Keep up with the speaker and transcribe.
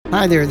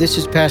Hi there, this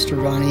is Pastor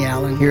Ronnie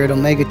Allen here at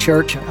Omega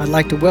Church. I'd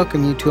like to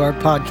welcome you to our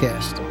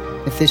podcast.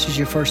 If this is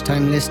your first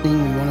time listening,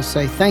 we want to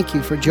say thank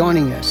you for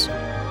joining us.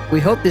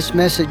 We hope this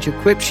message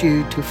equips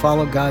you to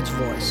follow God's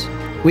voice.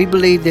 We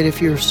believe that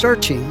if you're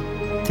searching,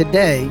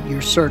 today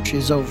your search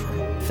is over.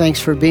 Thanks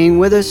for being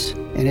with us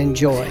and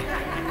enjoy.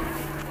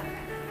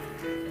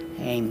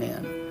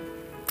 Amen.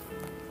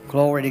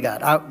 Glory to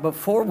God.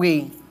 Before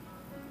we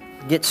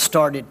get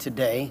started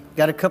today,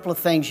 got a couple of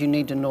things you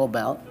need to know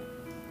about.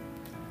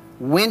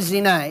 Wednesday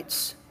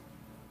nights,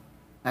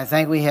 I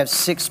think we have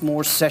 6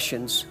 more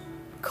sessions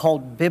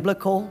called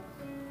Biblical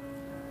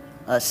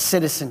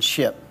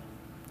Citizenship.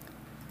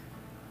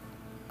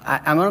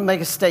 I'm going to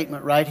make a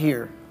statement right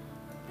here.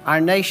 Our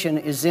nation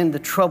is in the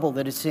trouble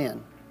that it's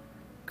in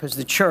because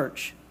the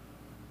church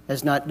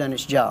has not done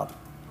its job.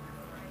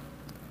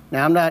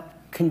 Now, I'm not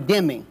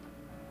condemning,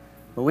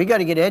 but we got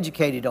to get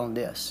educated on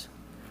this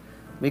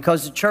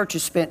because the church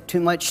has spent too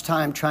much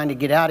time trying to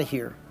get out of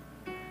here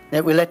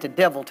that we let the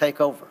devil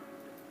take over.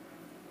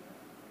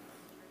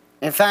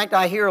 In fact,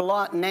 I hear a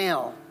lot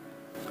now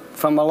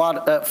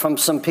from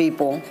some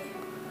people.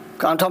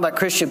 I'm talking about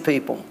Christian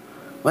people.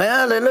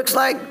 Well, it looks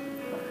like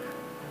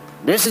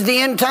this is the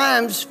end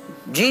times.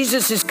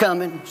 Jesus is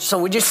coming,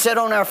 so we just sit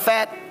on our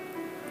fat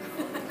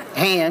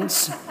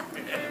hands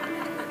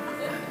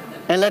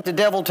and let the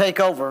devil take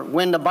over.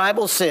 When the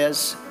Bible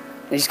says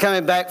he's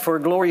coming back for a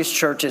glorious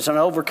church, it's an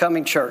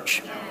overcoming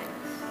church.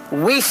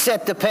 We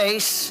set the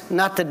pace,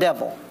 not the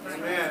devil.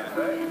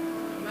 Amen.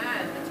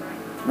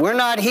 We're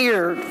not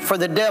here for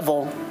the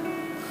devil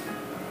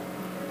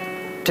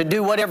to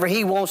do whatever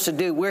he wants to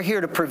do. We're here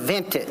to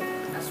prevent it.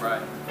 That's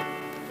right.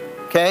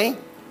 Okay?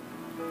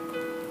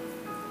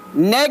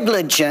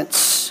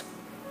 Negligence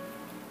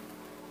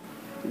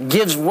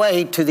gives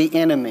way to the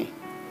enemy.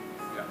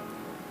 Yeah.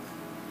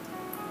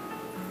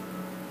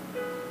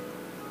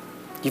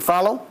 You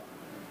follow?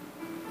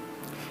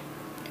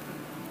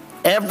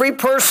 Every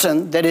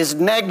person that is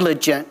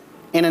negligent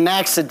in an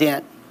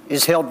accident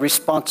is held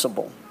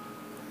responsible.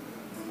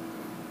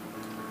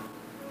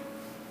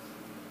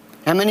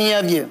 How many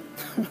of you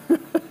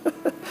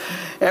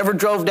ever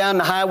drove down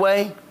the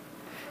highway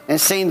and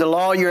seen the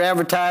lawyer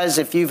advertise,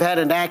 if you've had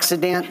an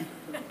accident,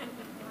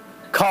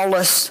 call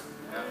us,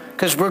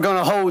 because we're going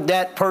to hold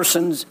that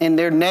person's in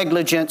their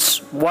negligence,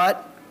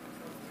 what?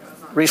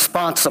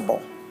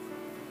 Responsible.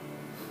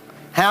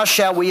 How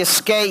shall we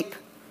escape?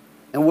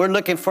 And we're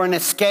looking for an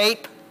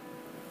escape.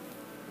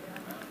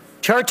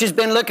 Church has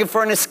been looking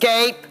for an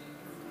escape.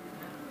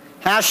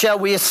 How shall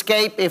we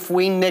escape if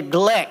we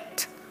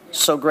neglect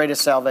so great a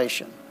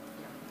salvation?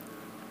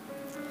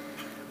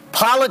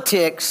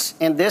 Politics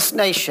in this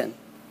nation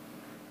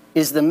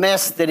is the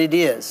mess that it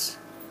is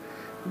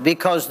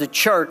because the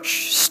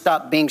church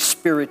stopped being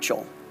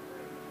spiritual.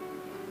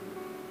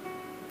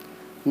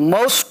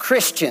 Most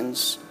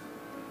Christians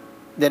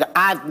that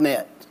I've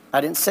met, I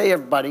didn't say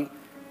everybody,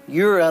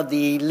 you're of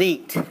the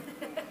elite.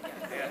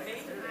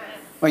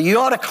 Well, you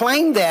ought to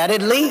claim that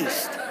at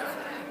least.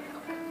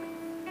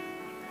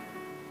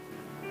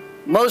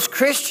 Most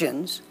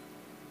Christians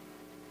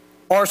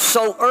are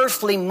so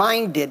earthly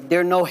minded,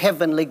 they're no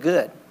heavenly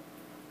good.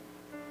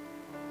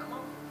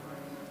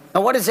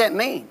 Now, what does that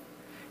mean?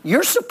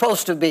 You're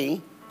supposed to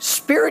be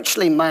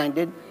spiritually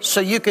minded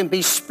so you can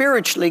be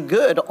spiritually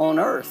good on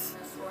earth.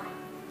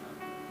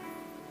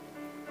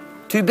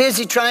 Too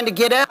busy trying to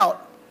get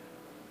out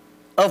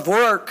of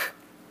work.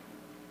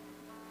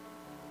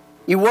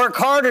 You work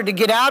harder to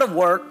get out of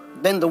work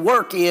than the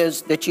work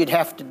is that you'd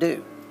have to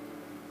do.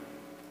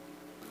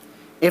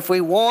 If we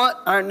want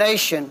our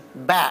nation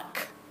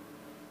back,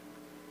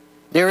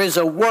 there is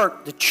a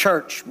work the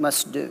church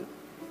must do.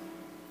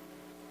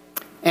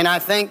 And I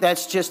think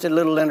that's just a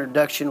little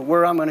introduction of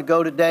where I'm going to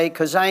go today,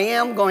 because I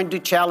am going to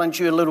challenge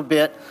you a little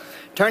bit.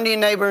 Turn to your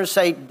neighbor and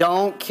say,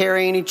 don't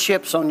carry any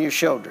chips on your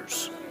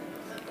shoulders.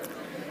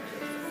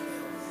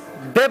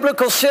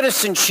 Biblical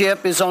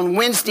citizenship is on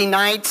Wednesday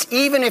nights.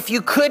 Even if you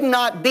could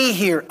not be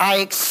here, I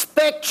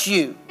expect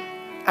you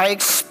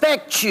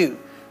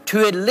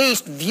to at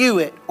least view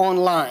it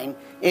online.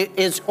 It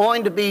is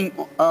going to be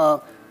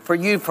for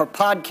you for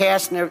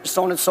podcasts and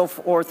so on and so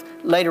forth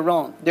later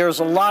on. There's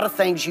a lot of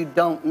things you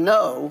don't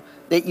know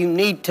that you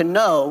need to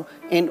know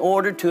in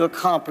order to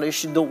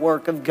accomplish the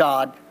work of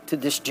God to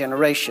this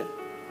generation.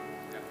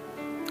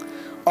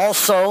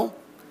 Also,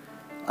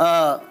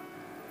 a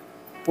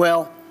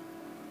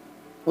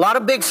lot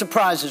of big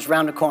surprises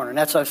around the corner, and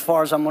that's as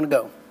far as I'm going to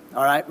go,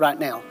 all right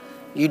now.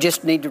 You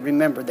just need to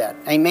remember that.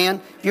 Amen?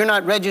 If you're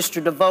not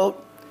registered to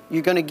vote,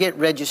 you're going to get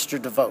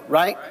registered to vote,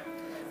 right?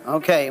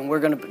 Okay, and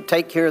we're going to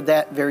take care of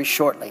that very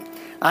shortly.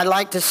 I'd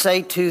like to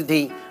say to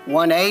the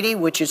 180,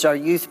 which is our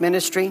youth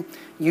ministry,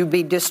 you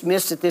be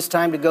dismissed at this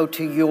time to go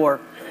to your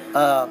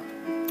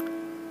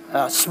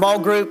small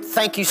group.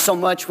 Thank you so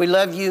much. We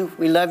love you.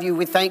 We love you.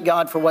 We thank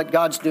God for what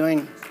God's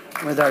doing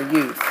with our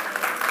youth.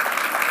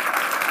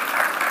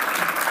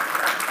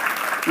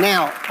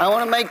 Now, I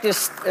want to make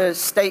this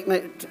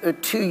statement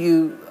to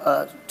you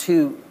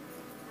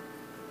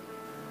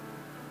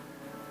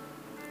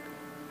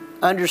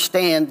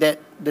understand that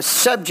the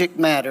subject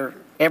matter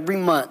every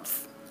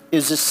month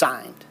is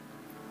assigned.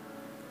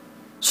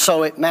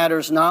 So it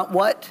matters not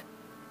what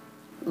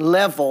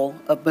level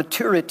of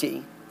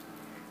maturity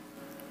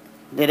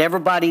that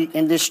everybody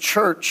in this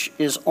church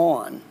is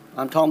on.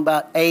 I'm talking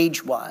about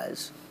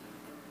age-wise.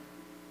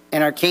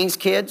 And our King's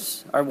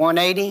Kids are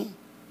 180,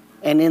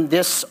 and in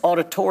this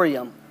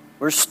auditorium,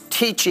 we're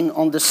teaching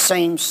on the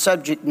same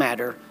subject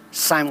matter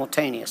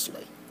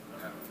simultaneously.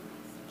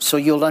 So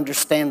you'll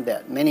understand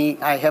that.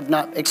 I have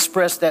not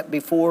expressed that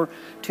before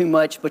too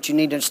much, but you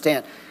need to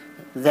understand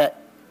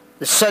that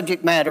the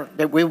subject matter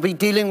that we'll be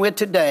dealing with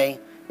today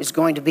is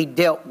going to be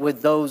dealt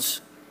with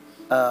those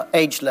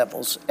age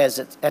levels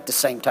at the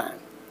same time.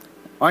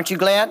 Aren't you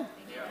glad?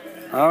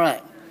 All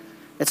right.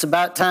 It's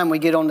about time we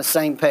get on the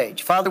same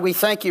page. Father, we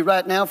thank you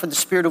right now for the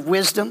spirit of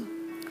wisdom,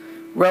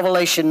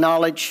 revelation,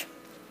 knowledge.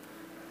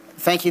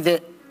 Thank you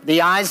that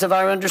the eyes of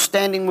our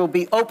understanding will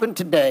be open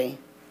today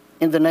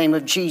in the name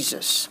of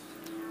Jesus.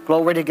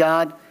 Glory to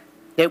God,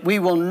 that we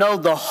will know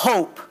the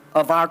hope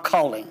of our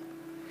calling.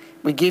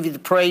 We give you the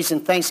praise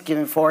and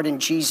thanksgiving for it in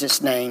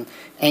Jesus' name.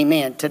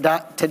 Amen.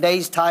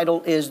 Today's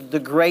title is The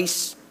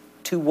Grace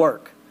to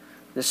Work.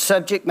 The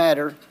subject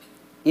matter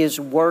is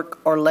work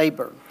or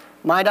labor.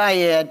 Might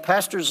I add,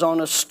 Pastor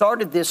Zona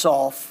started this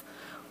off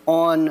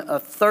on a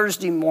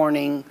Thursday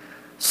morning,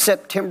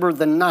 September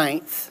the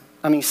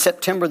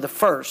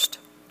 1st.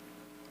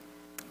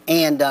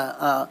 And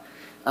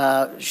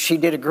she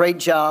did a great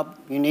job.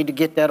 You need to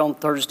get that on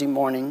Thursday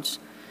mornings.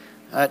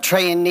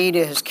 Trey and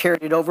Nita has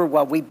carried it over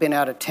while we've been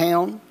out of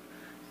town.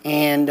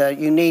 And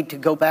you need to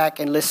go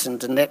back and listen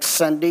to next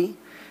Sunday.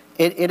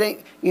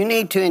 You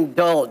need to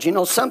indulge. You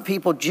know, some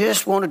people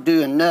just want to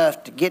do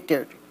enough to get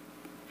there.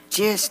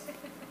 Just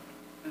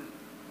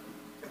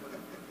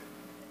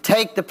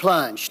take the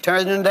plunge. Turn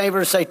to the neighbor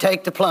and say,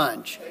 take the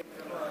plunge.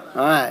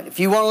 All right. If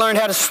you want to learn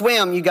how to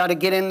swim, you got to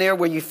get in there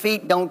where your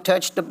feet don't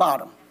touch the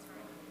bottom.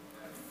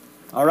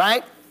 All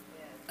right?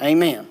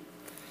 Amen.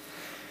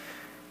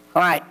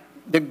 All right.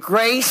 The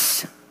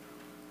grace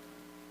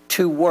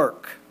to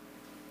work.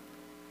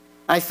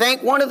 I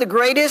think one of the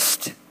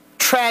greatest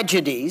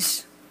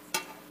tragedies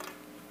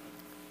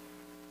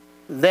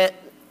that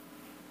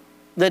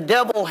the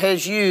devil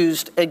has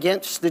used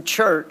against the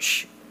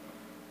church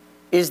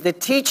is the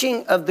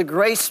teaching of the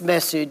grace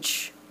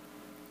message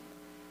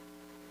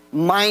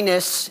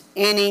minus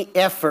any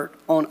effort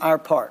on our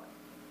part.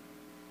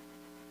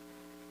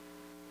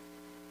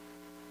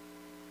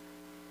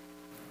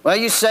 Well,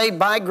 you say,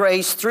 by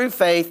grace, through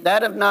faith,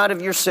 that of not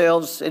of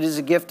yourselves, it is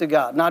a gift of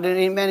God. Not in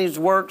any man's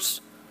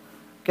works.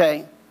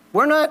 Okay.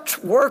 We're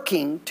not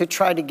working to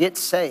try to get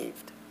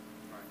saved.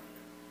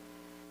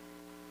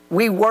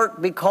 We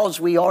work because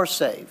we are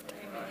saved.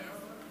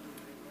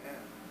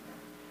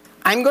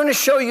 I'm going to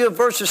show you a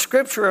verse of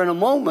Scripture in a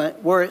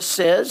moment where it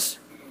says,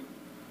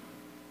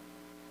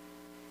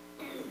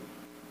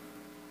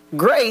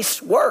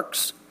 grace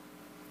works.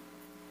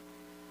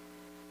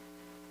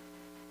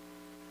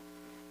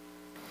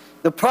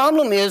 The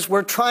problem is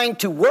we're trying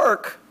to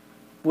work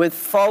with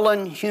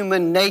fallen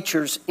human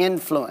nature's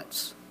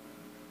influence.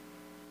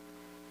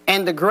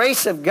 And the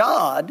grace of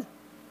God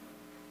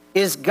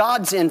is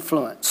God's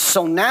influence.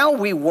 So now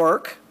we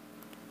work,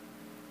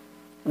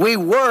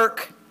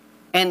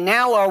 and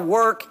now our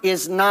work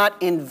is not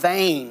in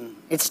vain.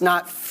 It's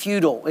not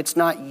futile. It's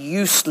not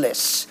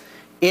useless.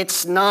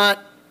 It's not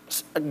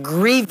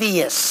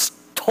grievous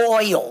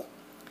toil.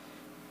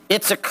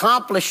 It's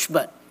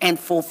accomplishment and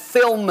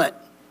fulfillment.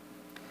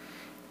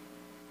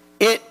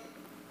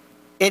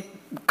 It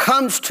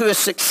comes to a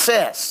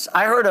success.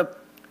 I heard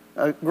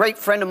a great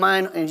friend of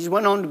mine, and he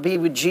went on to be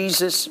with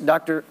Jesus,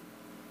 Dr.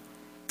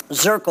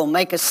 Zirkle,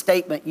 make a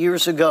statement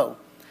years ago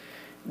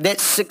that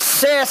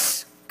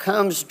success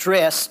comes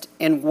dressed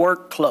in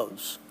work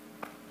clothes.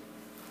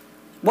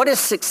 What is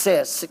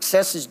success?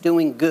 Success is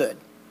doing good.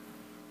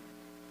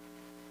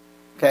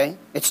 Okay?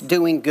 It's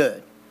doing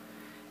good.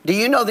 Do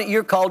you know that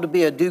you're called to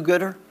be a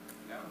do-gooder?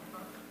 No.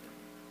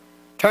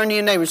 Turn to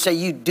your neighbor and say,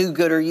 you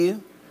do-gooder,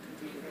 you.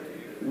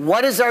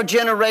 What does our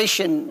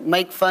generation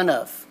make fun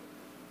of?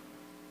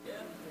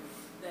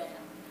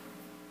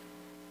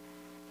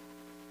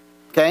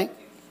 Okay?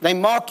 They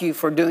mock you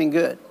for doing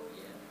good.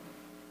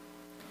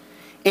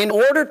 In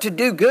order to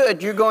do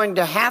good, you're going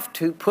to have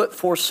to put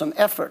forth some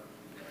effort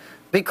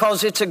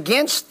because it's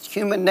against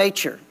human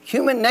nature.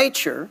 Human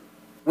nature,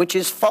 which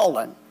is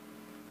fallen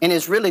and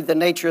is really the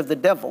nature of the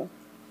devil.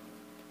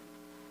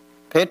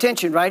 Pay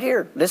attention right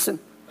here. Listen.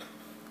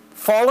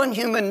 Fallen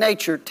human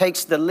nature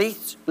takes the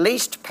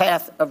least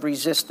path of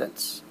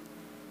resistance.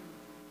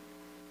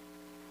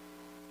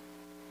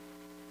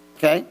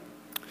 Okay?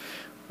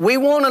 We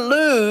want to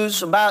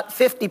lose about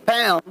 50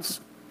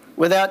 pounds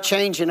without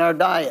changing our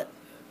diet.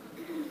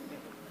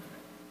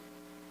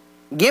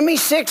 Give me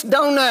 6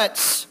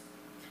 donuts.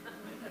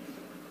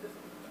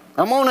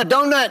 I'm on a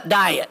donut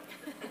diet.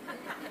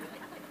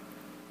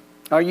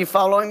 Are you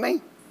following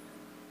me?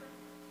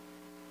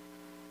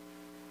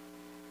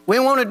 We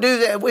want to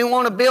do that. We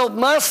want to build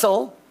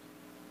muscle,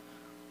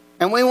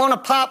 and we want to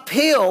pop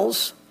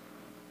pills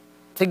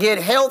to get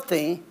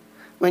healthy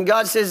when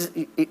God says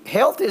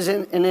health is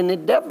an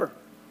endeavor.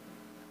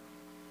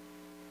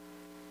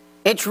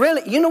 It's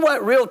really, you know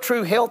what real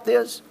true health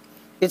is?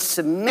 It's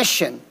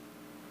submission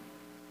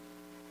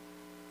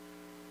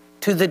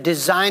to the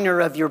designer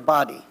of your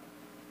body.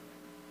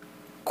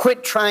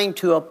 Quit trying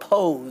to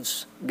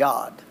oppose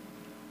God.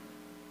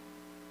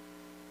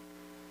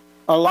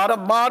 A lot of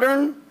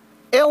modern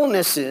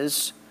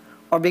illnesses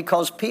are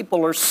because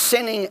people are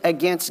sinning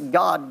against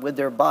God with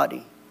their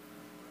body.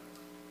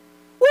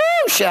 Woo!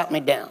 Shout me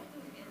down.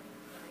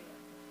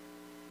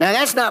 Now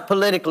that's not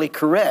politically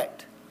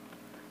correct,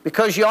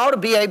 because you ought to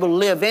be able to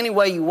live any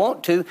way you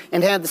want to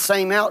and have the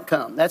same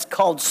outcome. That's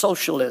called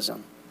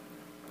socialism.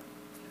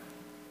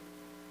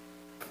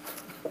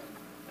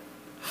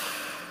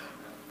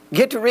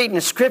 Get to reading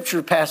the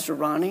scripture, Pastor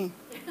Ronnie.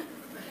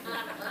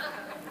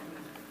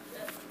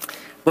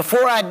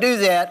 Before I do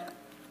that,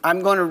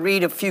 I'm going to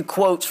read a few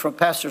quotes from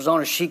Pastor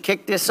Zona. She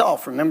kicked this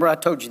off. Remember, I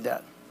told you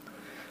that.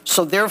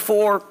 So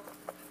therefore,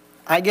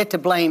 I get to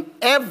blame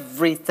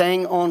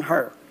everything on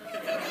her.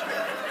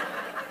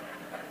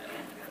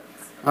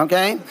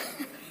 Okay?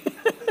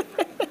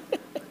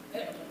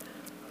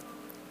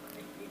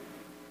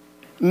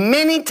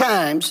 Many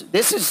times,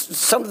 this is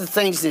some of the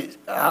things that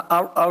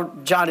I'll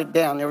jot it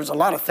down. There was a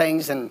lot of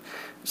things, and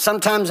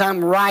sometimes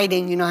I'm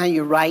writing. You know how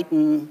you write,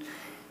 and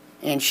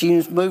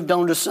she's moved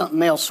on to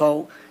something else,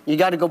 so you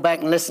got to go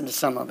back and listen to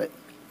some of it.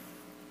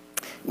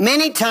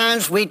 Many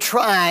times we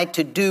try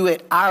to do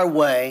it our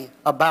way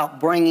about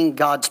bringing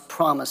God's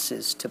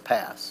promises to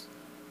pass.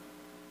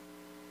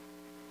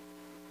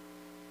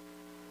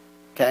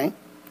 Okay?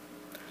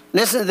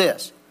 Listen to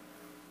this.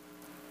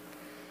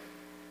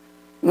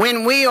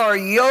 When we are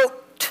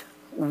yoked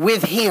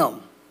with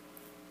Him,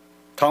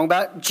 talking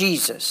about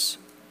Jesus,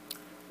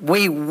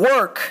 we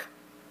work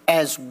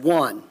as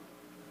one.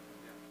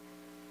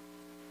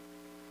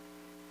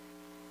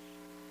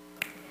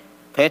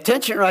 Pay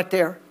attention right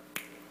there.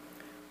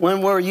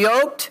 When we're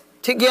yoked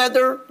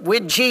together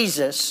with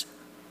Jesus,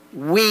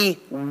 we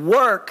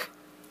work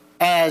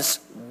as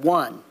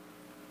one.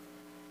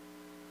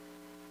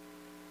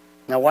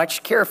 Now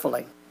watch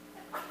carefully.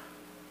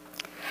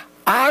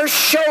 Our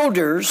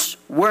shoulders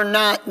were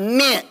not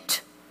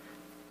meant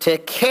to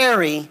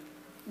carry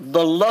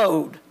the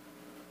load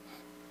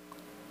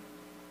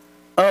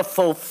of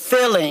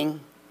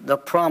fulfilling the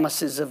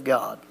promises of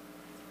God.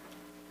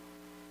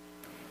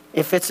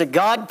 If it's a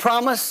God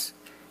promise,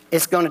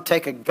 it's going to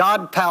take a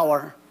God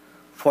power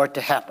for it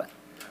to happen.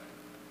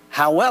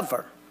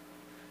 However,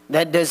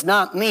 that does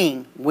not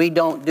mean we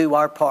don't do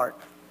our part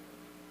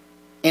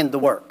in the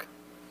work.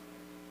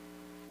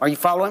 Are you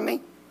following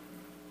me?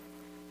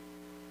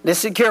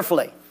 Listen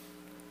carefully.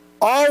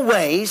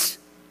 Always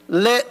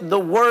let the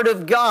Word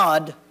of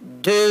God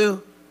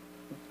do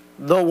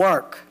the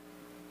work,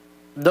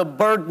 the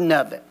burden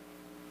of it.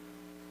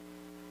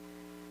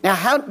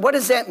 Now, what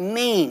does that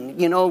mean?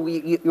 You know,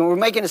 we're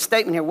making a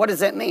statement here. What does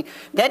that mean?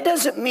 That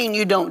doesn't mean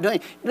you don't do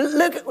it.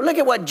 Look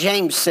at what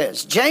James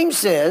says. James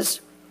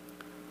says,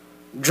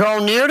 draw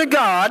near to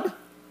God,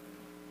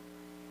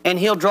 and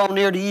He'll draw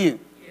near to you.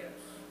 Yes.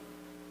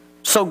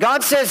 So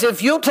God says,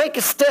 if you'll take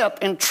a step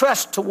and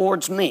trust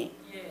towards me,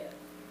 yes,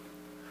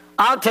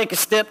 I'll take a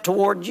step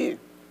toward you.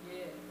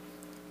 Yes.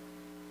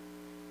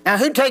 Now,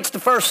 who takes the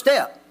first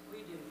step?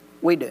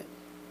 We do.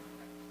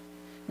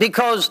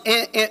 Because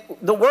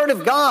the Word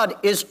of God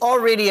is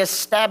already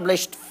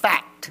established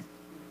fact.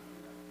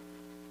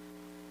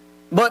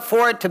 But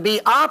for it to be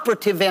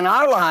operative in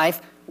our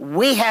life,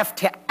 we have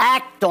to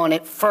act on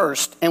it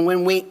first. And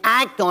when we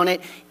act on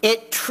it,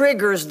 it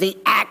triggers the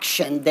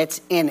action that's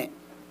in it.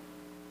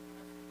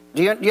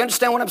 Do you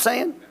understand what I'm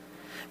saying?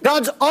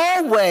 God's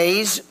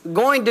always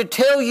going to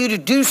tell you to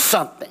do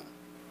something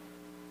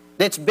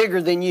that's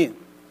bigger than you.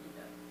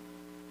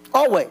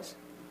 Always.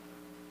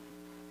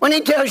 When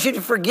He tells you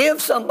to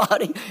forgive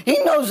somebody,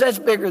 He knows that's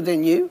bigger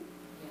than you.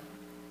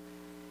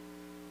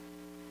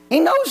 He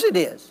knows it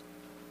is.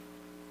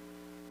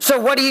 So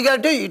what do you got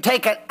to do? You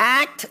take an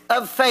act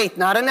of faith,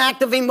 not an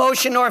act of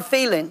emotion or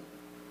feeling.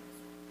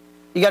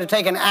 You got to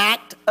take an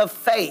act of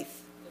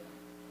faith.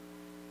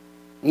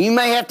 You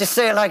may have to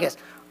say it like this: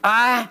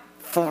 I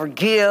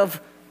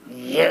forgive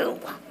you.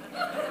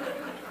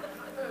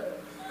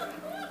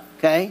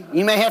 Okay?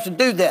 You may have to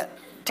do that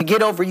to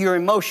get over your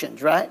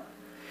emotions, right?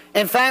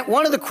 In fact,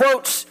 one of the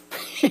quotes,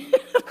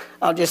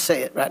 I'll just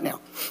say it right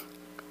now.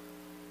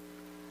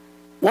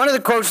 One of the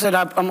quotes that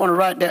I'm going to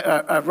write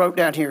down, I wrote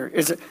down here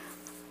is that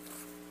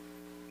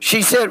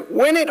she said,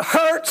 when it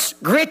hurts,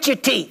 grit your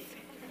teeth.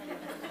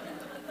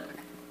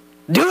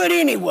 Do it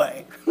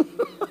anyway.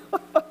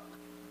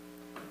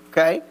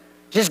 Okay?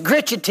 Just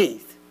grit your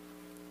teeth.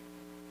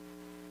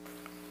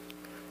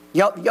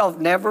 Y'all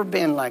have never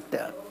been like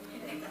that.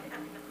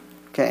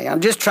 Okay, I'm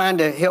just trying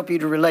to help you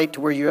to relate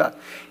to where you're at.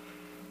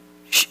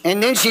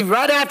 And then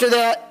right after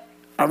that,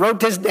 I wrote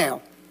this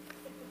down.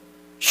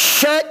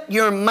 Shut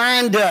your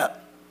mind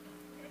up.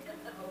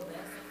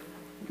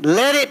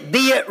 Let it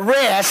be at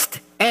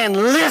rest and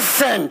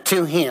listen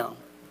to Him.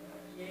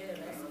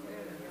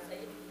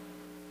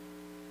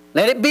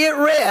 Let it be at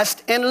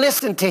rest and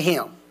listen to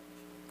Him.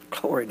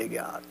 Glory to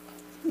God.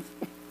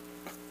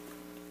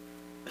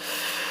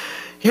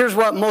 Here's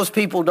what most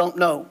people don't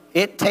know.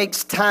 It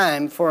takes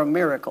time for a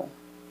miracle.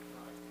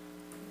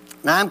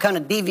 Now, I'm kind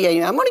of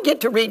deviating. I'm going to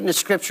get to reading the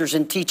scriptures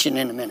and teaching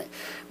in a minute.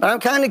 But I'm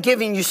kind of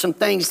giving you some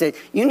things that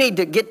you need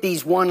to get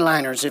these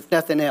one-liners, if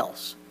nothing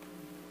else.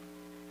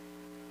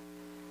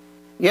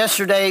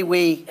 Yesterday,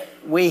 we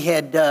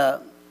had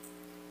a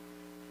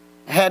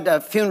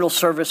funeral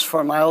service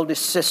for my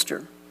oldest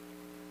sister.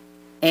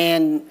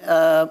 And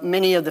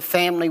many of the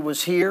family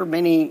was here.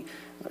 Most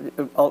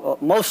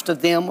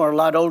of them are a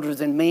lot older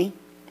than me.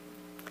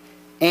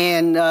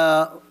 And,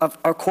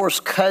 of course,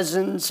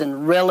 cousins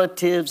and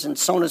relatives and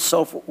so on and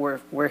so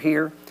forth were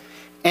here.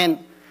 And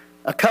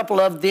a couple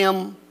of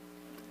them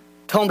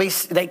told me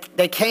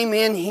they came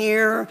in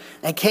here.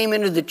 They came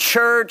into the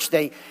church.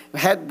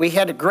 We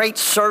had a great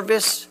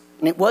service.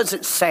 And it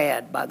wasn't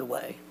sad, by the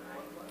way.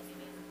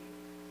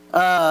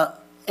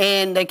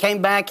 And they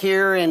came back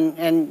here,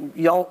 and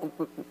y'all,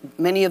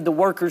 many of the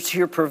workers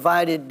here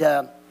provided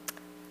a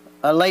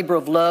labor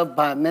of love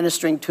by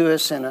ministering to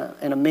us in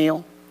a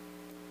meal.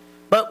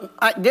 But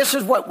this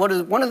is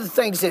one of the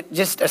things that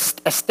just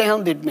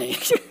astounded me.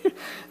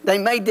 They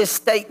made this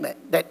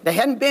statement that they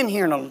hadn't been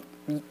here in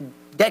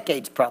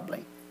decades,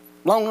 probably,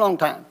 long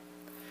time.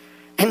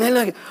 And then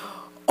look,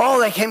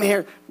 they came in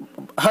here.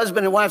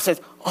 Husband and wife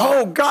says,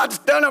 "Oh, God's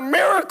done a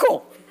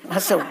miracle." I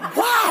said,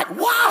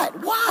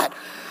 "What?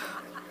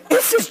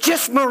 This is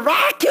just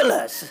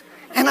miraculous."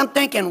 And I'm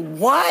thinking,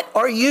 what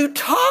are you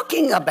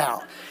talking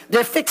about?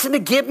 They're fixing to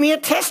give me a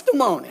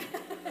testimony.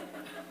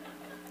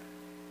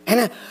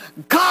 And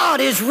God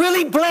has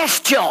really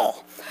blessed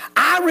y'all.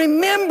 I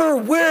remember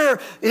where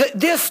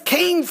this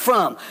came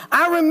from.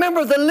 I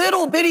remember the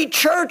little bitty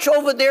church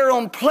over there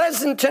on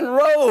Pleasanton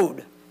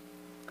Road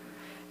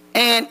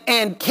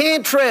and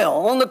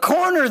Cantrell on the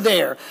corner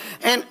there.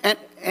 And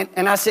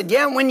I said,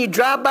 yeah, when you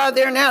drive by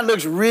there now, it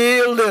looks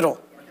real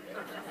little.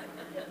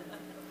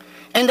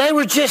 And they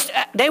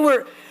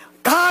were,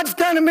 God's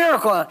done a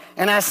miracle.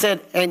 And I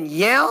said, and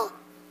you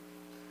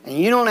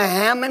don't know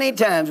how many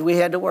times we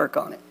had to work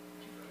on it.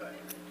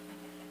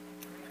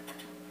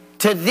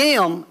 To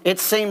them, it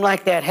seemed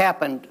like that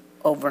happened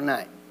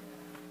overnight.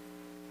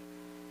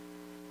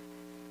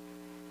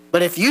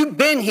 But if you've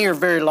been here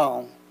very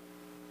long,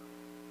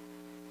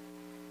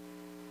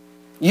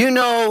 you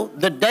know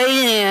the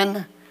day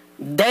in,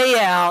 day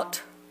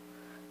out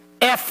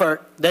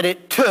effort that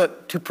it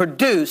took to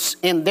produce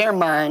in their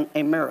mind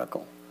a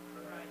miracle.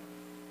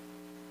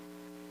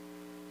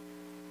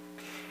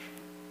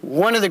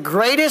 One of the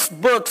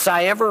greatest books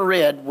I ever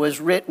read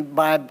was written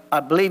by, I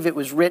believe it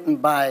was written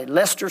by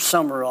Lester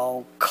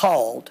Sumrall,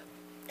 called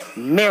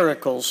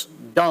Miracles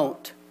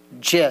Don't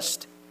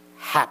Just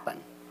Happen.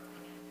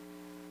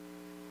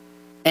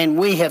 And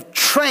we have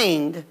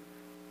trained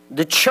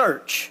the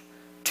church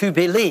to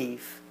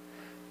believe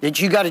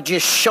that you got to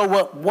just show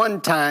up one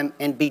time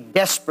and be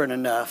desperate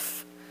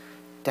enough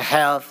to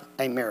have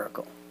a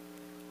miracle.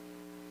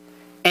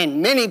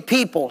 And many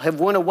people have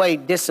went away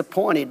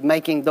disappointed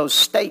making those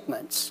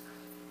statements.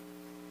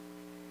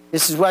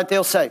 This is what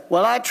they'll say.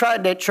 Well, I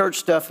tried that church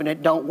stuff and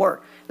it don't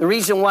work. The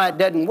reason why it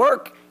doesn't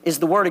work is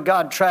the Word of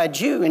God tried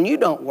you and you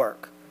don't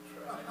work.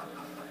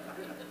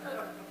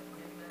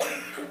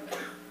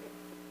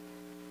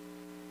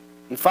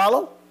 You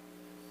follow?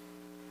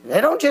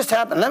 They don't just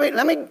happen.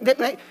 Let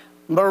me.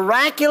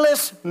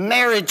 Miraculous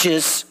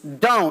marriages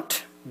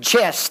don't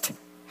just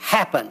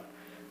happen.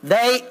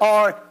 They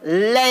are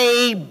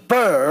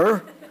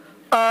labor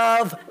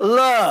of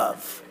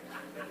love.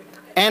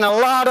 And a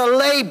lot of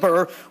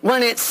labor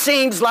when it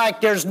seems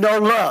like there's no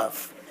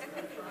love.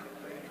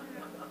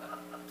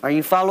 Are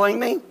you following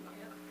me?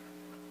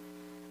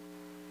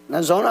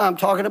 Now, Zona, I'm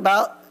talking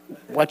about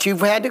what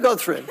you've had to go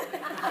through.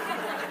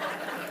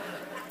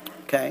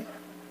 Okay?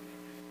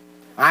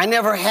 I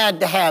never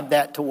had to have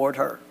that toward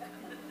her.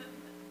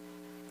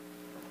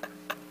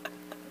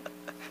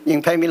 You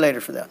can pay me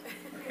later for that.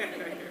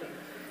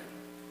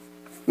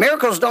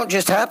 Miracles don't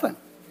just happen.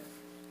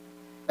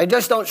 They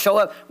just don't show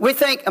up. We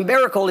think a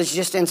miracle is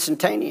just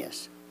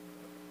instantaneous.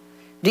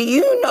 Do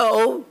you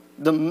know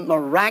the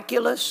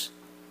miraculous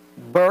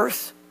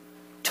birth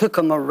took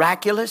a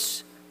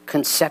miraculous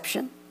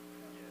conception?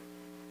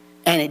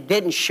 And it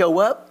didn't show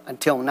up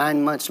until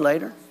 9 months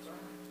later?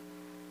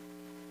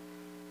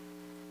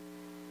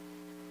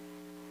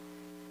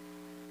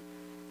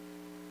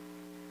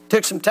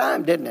 Took some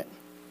time, didn't it?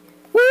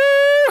 Woo!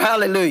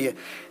 Hallelujah.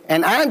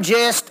 And I'm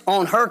just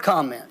on her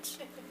comments.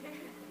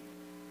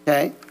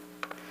 Okay?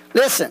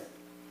 Listen.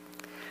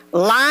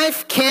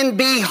 Life can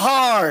be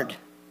hard.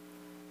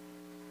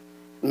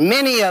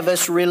 Many of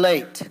us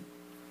relate.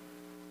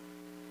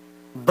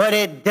 But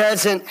it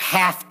doesn't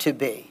have to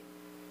be.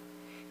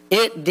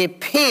 It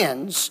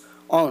depends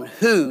on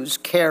who's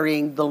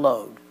carrying the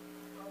load.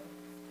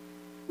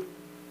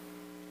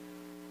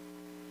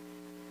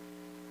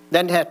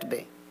 Doesn't have to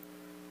be.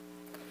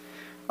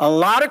 A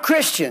lot of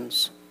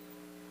Christians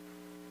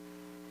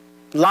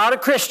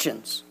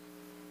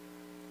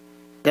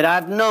that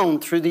I've known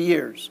through the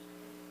years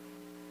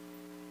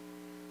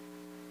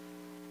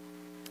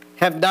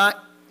have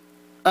not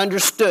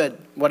understood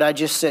what I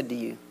just said to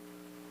you.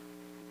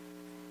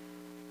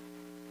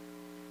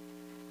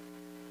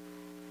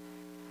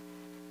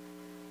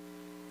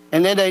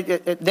 And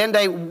then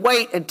they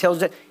wait until,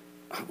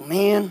 oh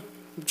man,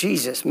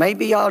 Jesus,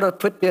 maybe I ought to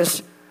put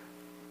this,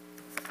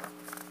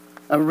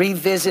 a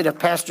revisit of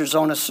Pastors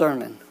on a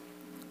Sermon.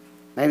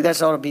 Maybe that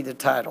ought to be the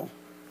title.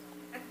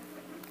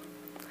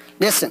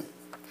 Listen,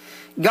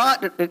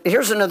 God,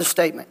 here's another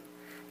statement.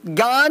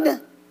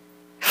 God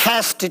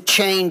has to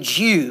change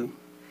you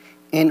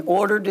in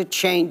order to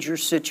change your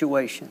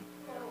situation.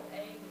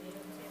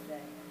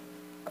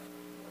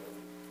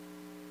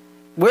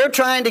 We're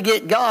trying to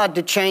get God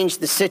to change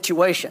the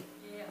situation.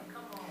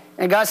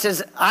 And God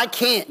says, I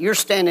can't. You're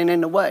standing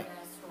in the way.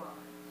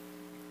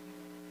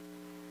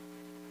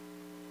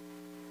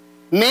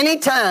 Many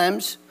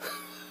times,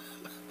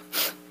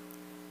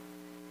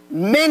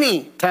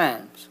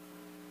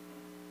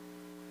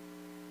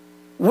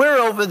 we're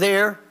over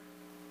there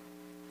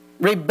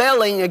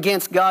rebelling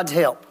against God's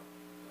help.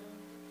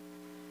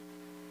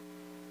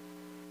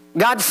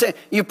 God said,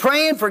 you're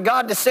praying for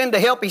God to send the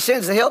help. He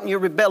sends the help and you're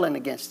rebelling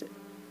against it.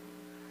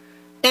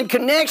 In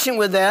connection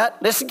with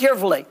that, listen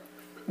carefully.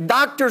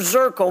 Dr.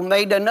 Zirkle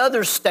made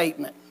another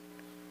statement.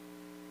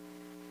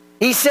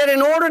 He said,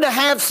 in order to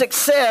have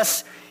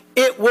success,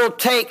 it will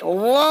take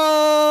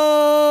long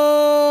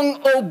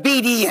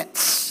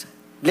obedience.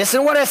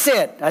 Listen to what I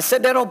said. I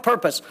said that on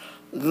purpose.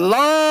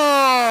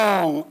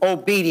 Long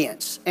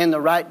obedience in the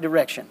right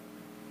direction.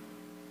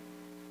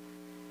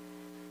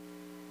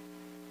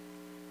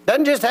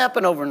 Doesn't just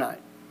happen overnight.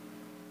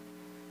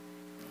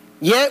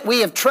 Yet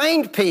we have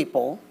trained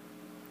people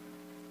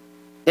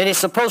that it's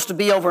supposed to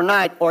be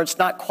overnight or it's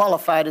not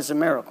qualified as a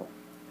miracle.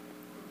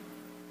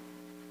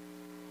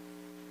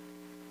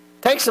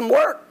 Take some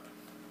work.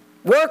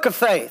 Work of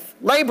faith,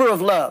 labor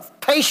of love,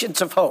 patience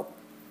of hope.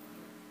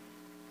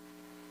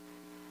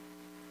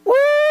 Woo!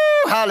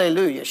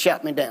 Hallelujah.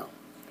 Shout me down.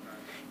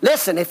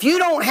 Listen, if you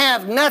don't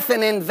have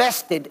nothing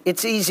invested,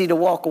 it's easy to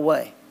walk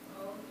away.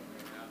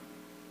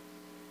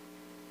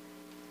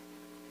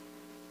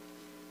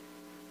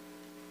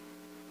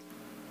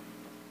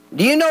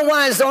 Do you know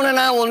why Zona and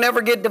I will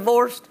never get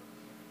divorced?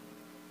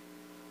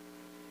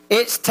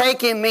 It's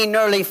taken me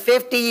nearly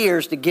 50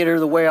 years to get her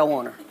the way I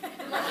want her.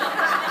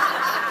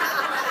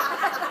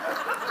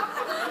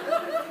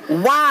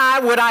 Why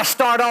would I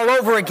start all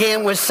over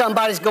again when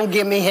somebody's going to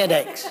give me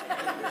headaches?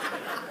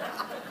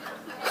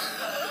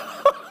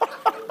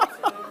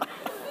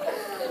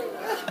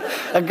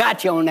 I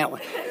got you on that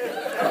one.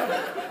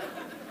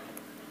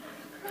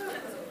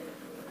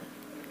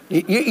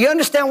 You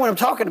understand what I'm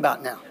talking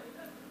about now?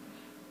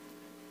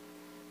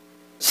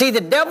 See,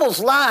 the devil's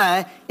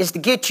lie is to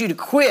get you to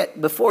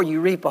quit before you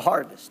reap a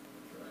harvest.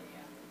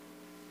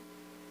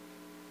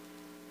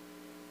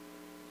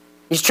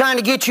 He's trying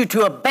to get you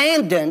to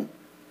abandon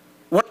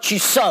what you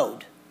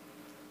sowed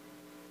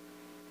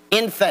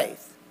in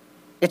faith.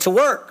 It's a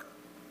work.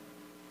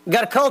 You've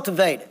got to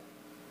cultivate it.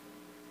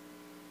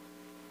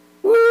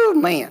 Woo,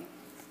 man.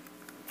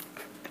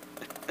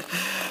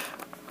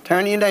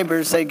 Turn to your neighbor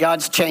and say,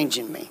 God's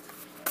changing me.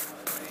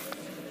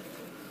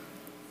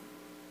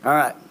 All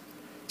right.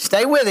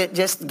 Stay with it.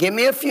 Just give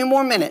me a few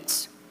more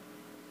minutes.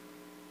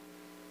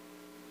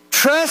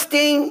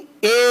 Trusting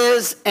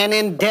is an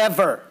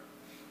endeavor.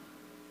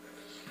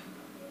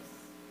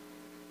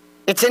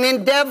 It's an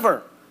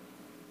endeavor.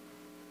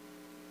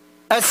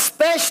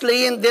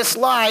 Especially in this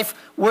life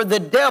where the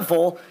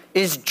devil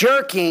is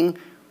jerking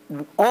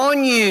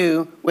on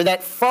you with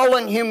that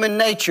fallen human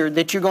nature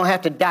that you're going to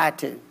have to die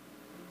to.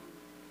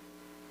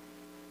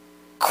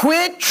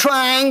 Quit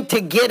trying to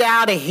get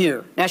out of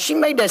here. Now, she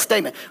made that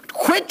statement.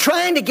 Quit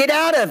trying to get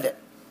out of it.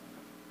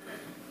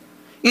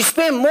 You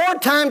spend more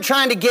time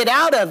trying to get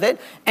out of it,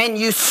 and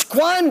you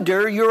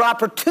squander your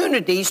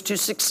opportunities to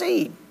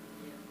succeed.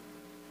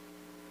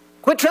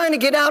 Quit trying to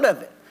get out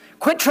of it.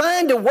 Quit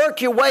trying to work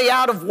your way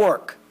out of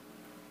work.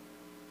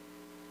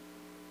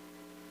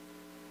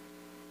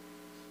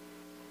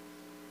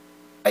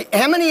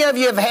 How many of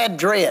you have had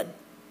dread?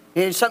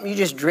 It's something you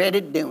just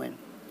dreaded doing.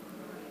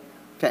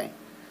 Okay.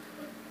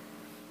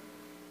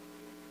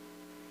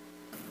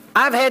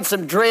 I've had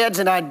some dreads,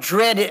 and I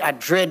dread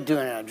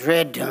doing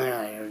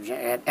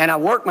it. And I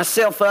work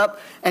myself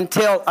up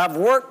until I've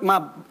worked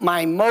my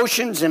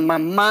emotions and my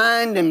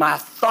mind and my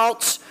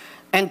thoughts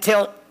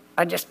until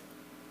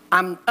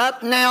I'm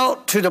up now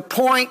to the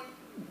point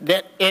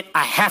that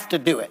I have to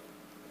do it.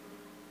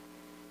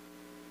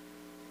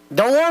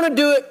 Don't want to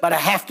do it, but I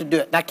have to do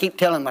it. And I keep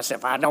telling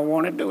myself, I don't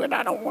want to do it,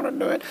 I don't want to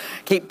do it.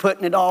 Keep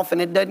putting it off,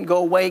 and it doesn't go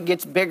away, it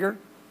gets bigger.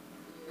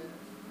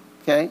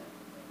 Okay?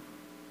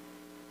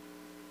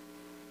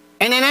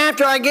 And then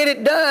after I get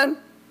it done,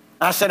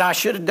 I said, I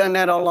should have done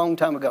that a long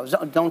time ago.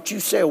 Don't you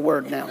say a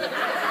word now.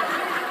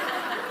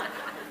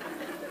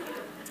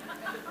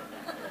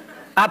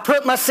 I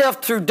put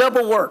myself through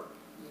double work.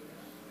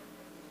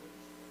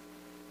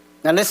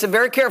 Now listen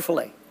very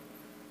carefully.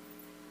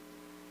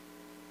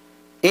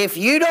 If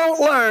you don't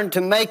learn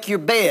to make your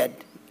bed,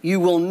 you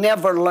will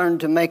never learn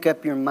to make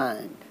up your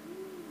mind.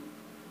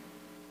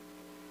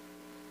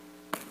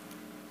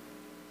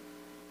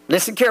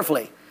 Listen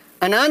carefully.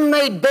 An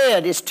unmade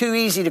bed is too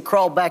easy to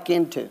crawl back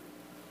into.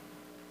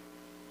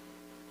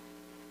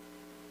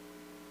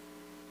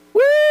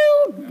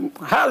 Woo!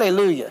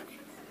 Hallelujah.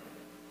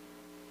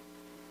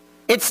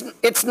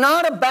 It's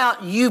not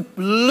about you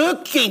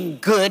looking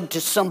good to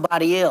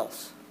somebody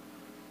else.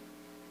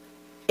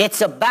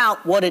 It's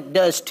about what it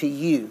does to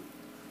you.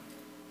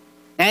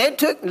 And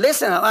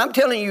listen, I'm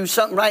telling you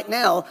something right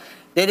now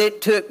that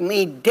it took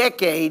me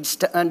decades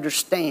to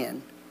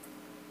understand.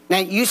 Now,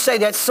 you say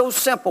that's so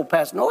simple,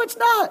 Pastor. No, it's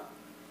not.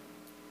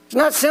 It's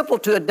not simple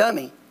to a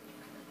dummy.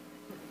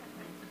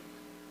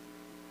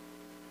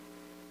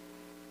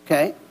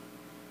 Okay?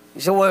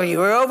 You say, well, you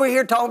were over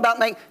here talking about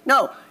making...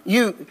 No,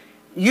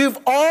 you've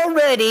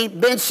already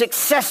been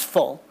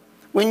successful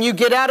when you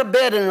get out of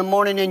bed in the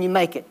morning and you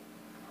make it.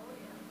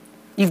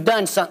 You've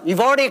done something. You've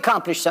already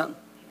accomplished something.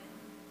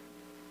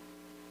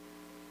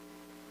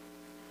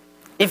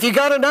 If you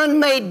got an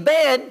unmade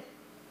bed,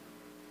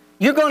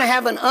 you're going to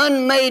have an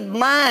unmade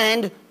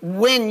mind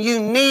when you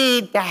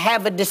need to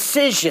have a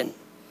decision.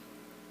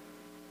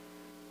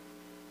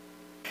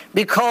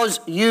 Because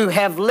you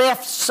have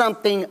left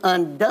something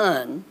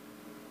undone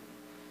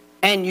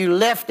and you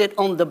left it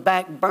on the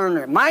back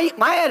burner. My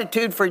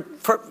attitude for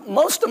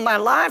most of my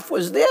life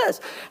was this.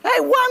 Hey,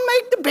 why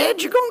make the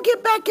bed? You're going to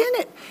get back in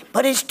it.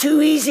 But it's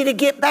too easy to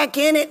get back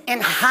in it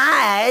and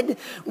hide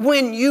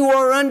when you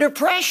are under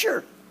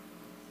pressure.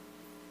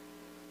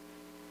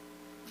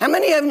 How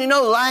many of you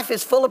know life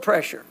is full of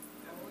pressure?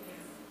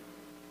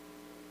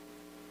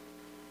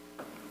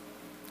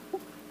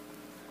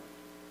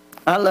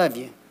 I love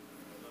you.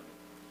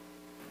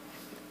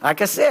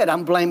 Like I said,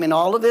 I'm blaming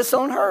all of this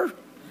on her.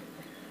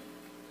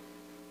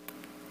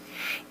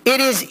 It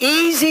is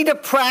easy to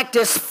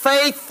practice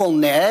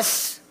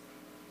faithfulness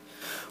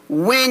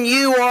when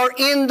you are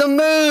in the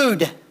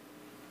mood.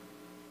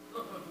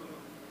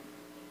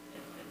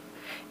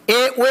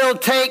 It will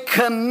take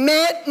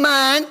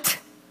commitment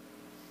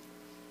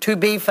to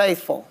be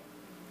faithful.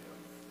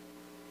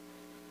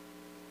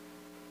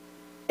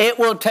 It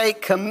will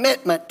take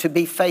commitment to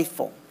be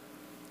faithful.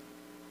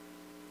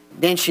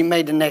 Then she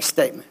made the next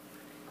statement.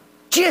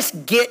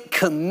 Just get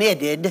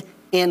committed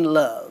in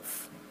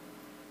love.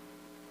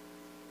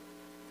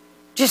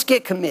 Just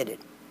get committed.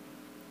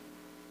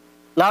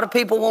 A lot of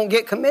people won't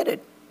get committed.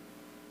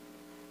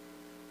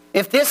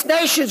 If this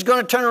nation's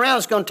going to turn around,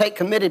 it's going to take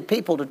committed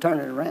people to turn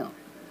it around.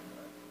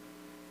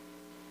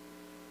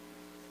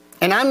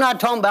 And I'm not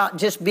talking about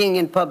just being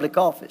in public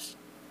office.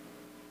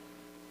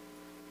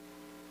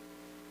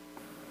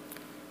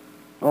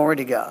 Glory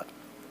to God.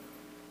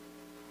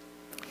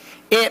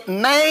 It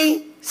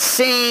may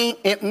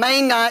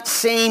not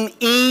seem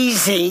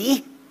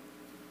easy,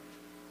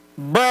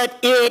 but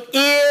it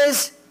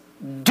is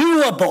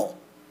doable.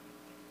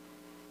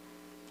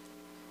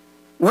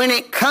 When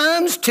it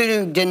comes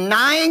to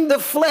denying the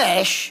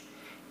flesh,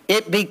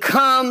 it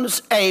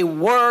becomes a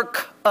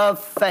work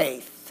of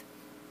faith.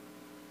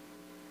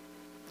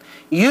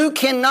 You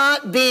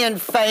cannot be in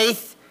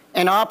faith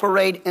and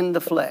operate in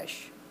the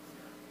flesh.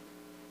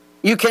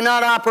 You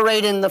cannot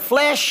operate in the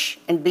flesh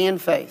and be in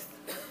faith.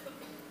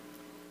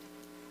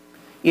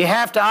 You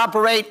have to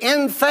operate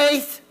in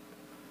faith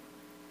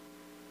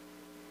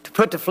to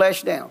put the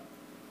flesh down.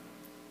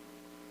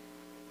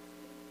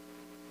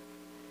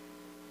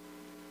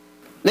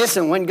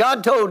 Listen, when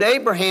God told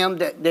Abraham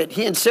that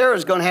he and Sarah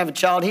is going to have a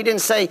child, he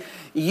didn't say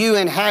you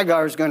and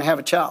Hagar is going to have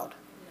a child.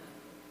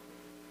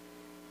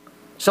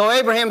 So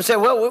Abraham said,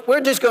 well, we're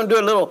just going to do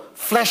a little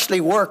fleshly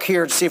work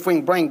here to see if we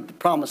can bring the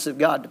promise of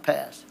God to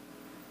pass.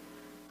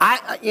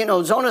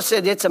 Zona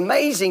said, it's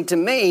amazing to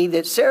me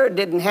that Sarah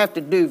didn't have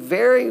to do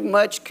very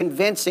much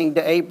convincing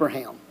to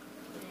Abraham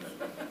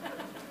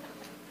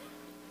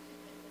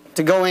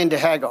to go into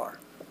Hagar.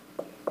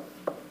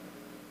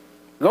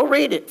 Go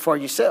read it for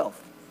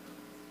yourself.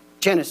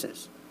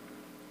 Genesis.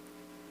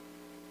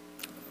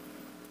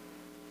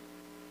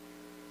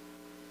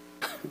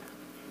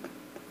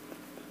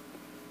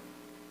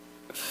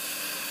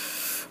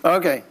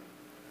 Okay.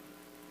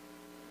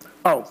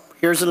 Oh,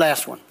 here's the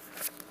last one.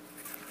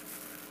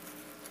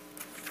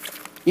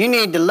 You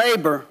need to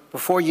labor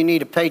before you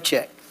need a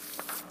paycheck.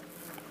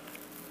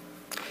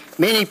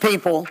 Many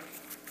people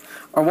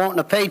are wanting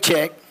a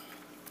paycheck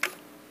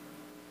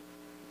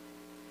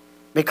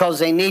because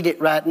they need it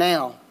right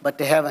now, but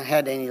they haven't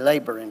had any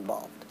labor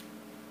involved.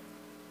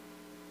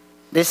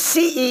 The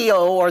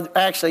CEO, or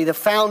actually the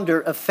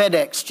founder of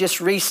FedEx, just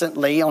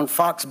recently on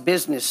Fox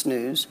Business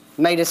News,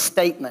 made a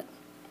statement.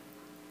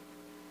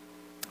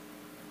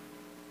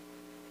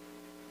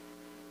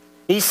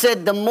 He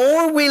said, the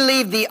more we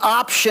leave the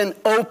option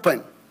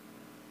open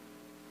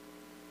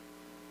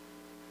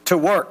to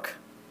work,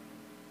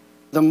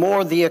 the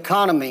more the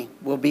economy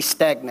will be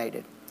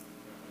stagnated.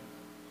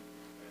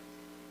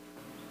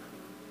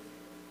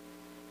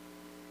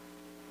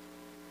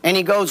 And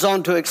he goes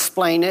on to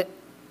explain it,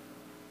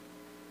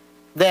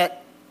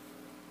 that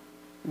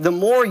the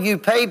more you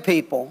pay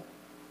people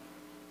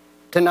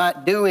to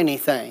not do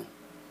anything,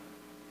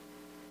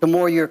 the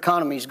more your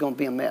economy is going to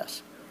be a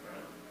mess.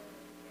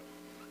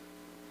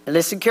 And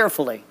listen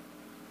carefully.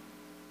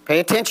 Pay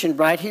attention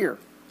right here.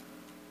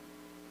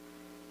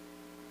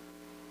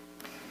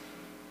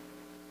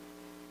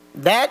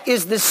 That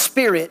is the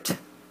spirit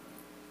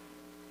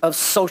of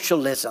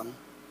socialism,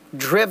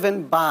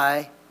 driven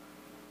by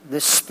the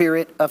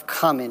spirit of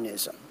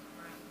communism.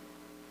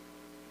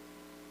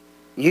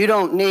 You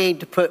don't need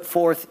to put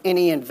forth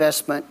any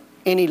investment,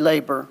 any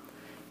labor,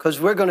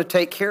 because we're going to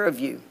take care of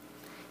you.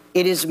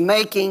 It is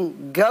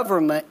making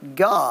government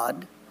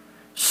God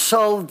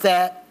so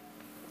that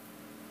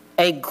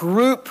a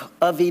group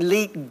of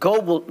elite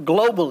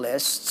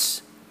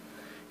globalists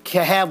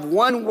can have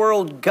one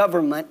world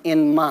government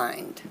in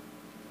mind.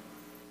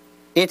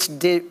 It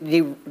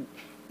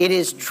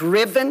is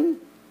driven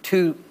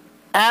to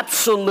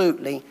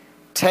absolutely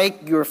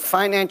take your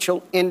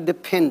financial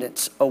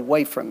independence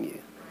away from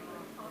you.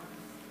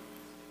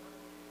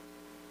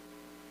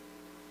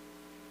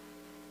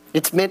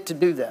 It's meant to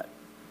do that.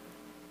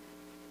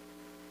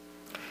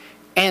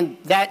 And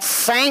that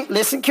same,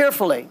 listen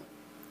carefully,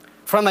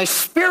 from a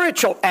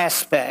spiritual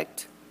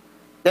aspect,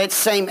 that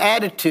same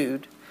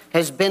attitude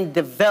has been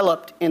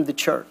developed in the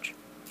church.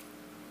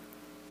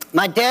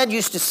 My dad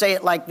used to say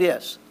it like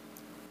this: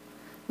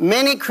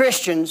 many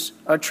Christians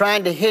are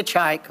trying to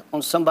hitchhike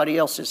on somebody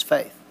else's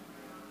faith.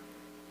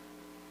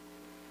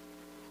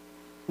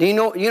 Do you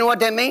know what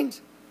that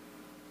means?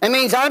 It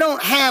means I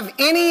don't have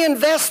any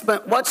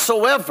investment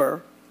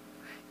whatsoever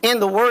in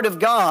the Word of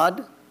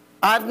God.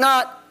 I've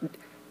not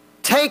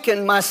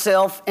taken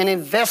myself and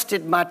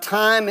invested my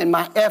time and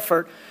my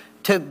effort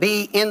to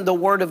be in the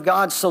Word of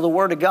God so the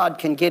Word of God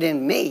can get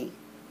in me.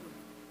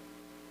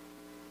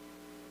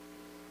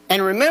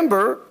 And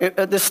remember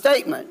the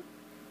statement,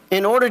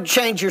 in order to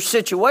change your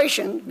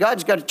situation,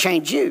 God's got to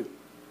change you.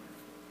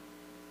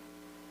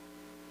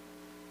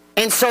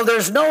 And so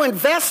there's no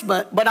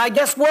investment, but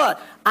guess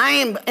what? I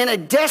am in a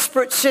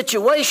desperate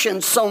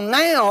situation, so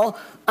now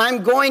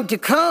I'm going to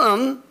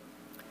come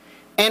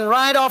and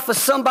ride off of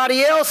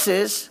somebody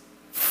else's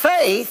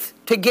faith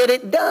to get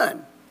it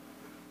done.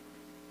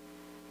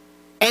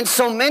 And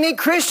so many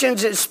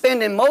Christians are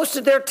spending most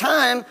of their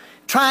time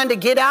trying to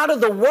get out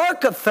of the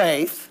work of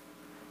faith,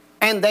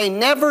 and they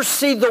never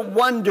see the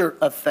wonder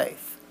of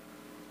faith.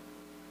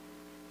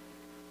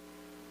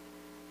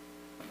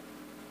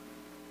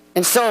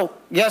 And so,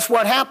 guess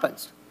what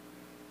happens?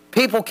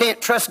 People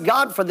can't trust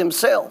God for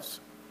themselves.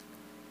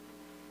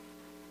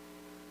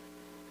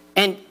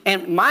 And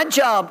my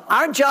job,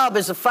 our job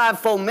as a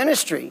fivefold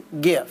ministry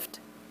gift,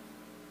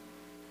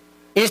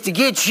 is to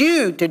get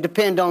you to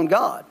depend on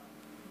God,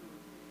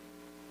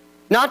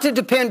 not to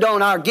depend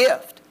on our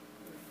gift.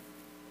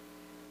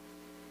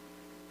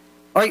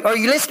 Are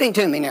you listening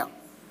to me now?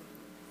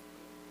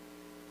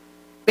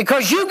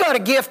 Because you got a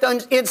gift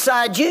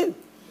inside you.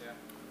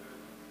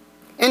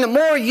 And the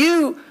more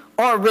you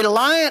are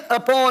reliant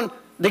upon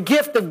the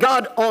gift of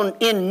God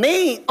in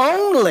me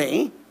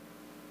only,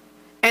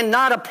 and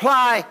not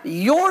apply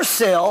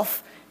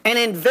yourself and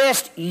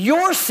invest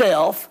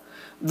yourself,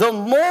 the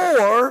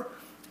more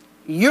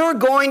you're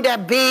going to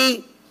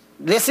be,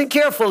 listen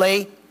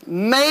carefully,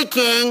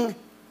 making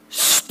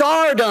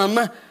stardom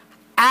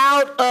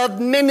out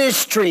of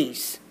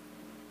ministries.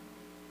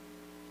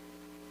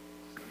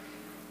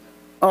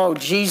 Oh,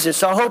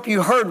 Jesus, I hope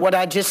you heard what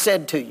I just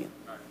said to you.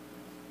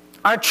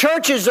 Our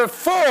churches are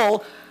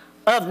full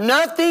of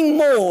nothing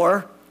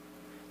more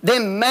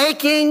than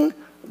making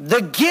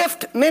the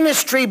gift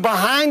ministry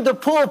behind the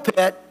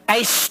pulpit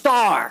a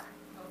star.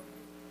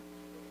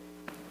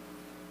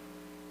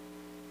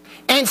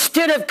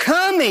 Instead of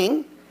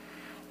coming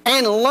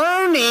and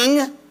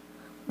learning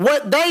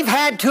what they've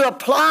had to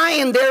apply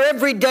in their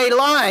everyday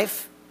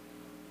life,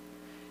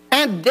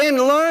 and then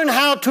learn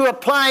how to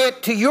apply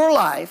it to your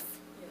life.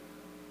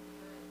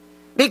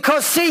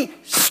 Because see,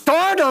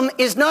 stardom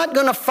is not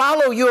going to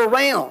follow you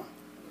around.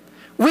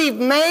 We've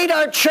made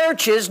our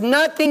churches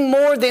nothing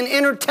more than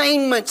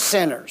entertainment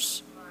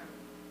centers,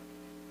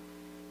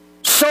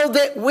 so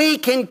that we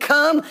can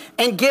come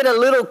and get a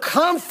little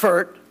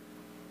comfort.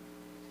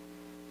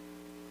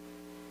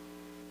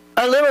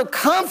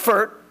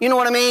 You know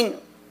what I mean?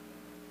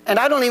 And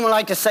I don't even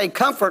like to say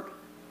comfort,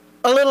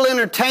 a little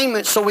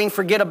entertainment so we can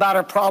forget about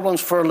our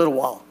problems for a little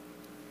while.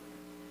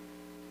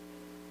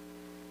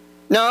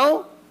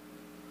 No.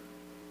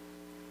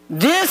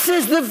 This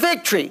is the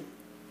victory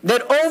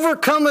that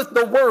overcometh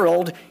the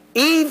world,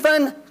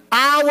 even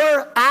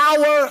our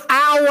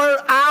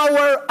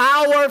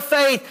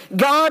faith.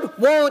 God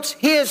wants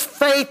His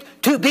faith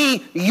to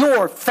be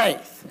your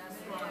faith.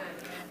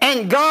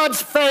 And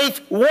God's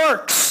faith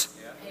works.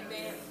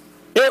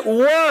 It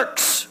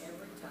works.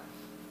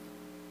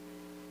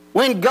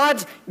 When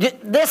God's,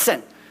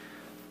 listen,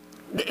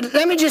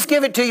 let me just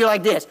give it to you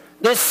like this.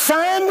 The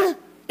sun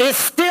is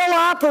still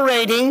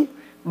operating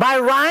by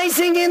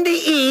rising in the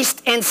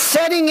east and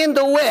setting in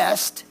the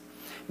west,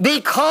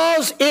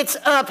 because it's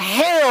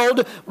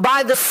upheld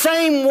by the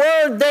same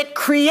word that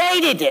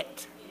created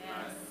it.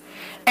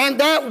 And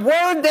that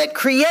Word that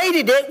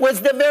created it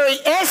was the very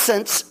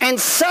essence and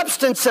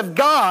substance of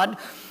God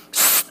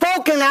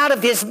spoken out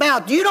of His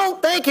mouth. You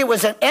don't think it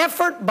was an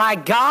effort by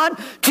God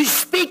to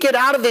speak it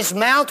out of His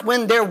mouth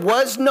when there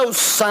was no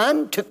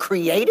sun to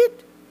create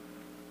it?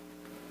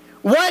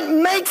 What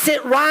makes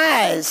it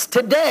rise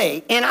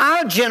today in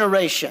our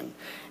generation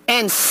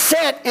and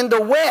set in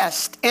the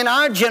West in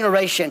our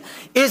generation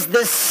is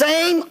the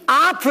same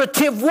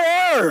operative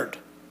Word.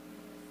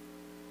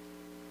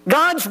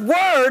 God's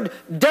Word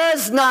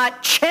does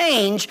not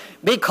change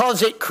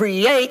because it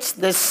creates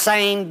the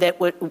same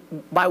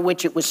by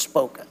which it was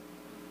spoken.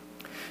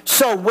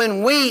 So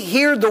when we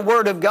hear the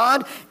Word of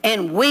God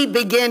and we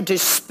begin to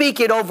speak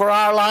it over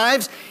our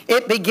lives,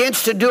 it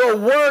begins to do a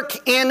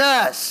work in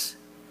us.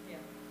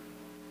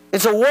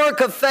 It's a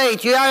work of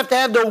faith. You have to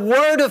have the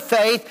Word of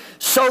faith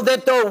so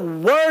that the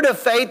Word of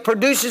faith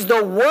produces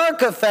the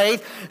work of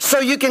faith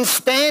so you can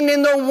stand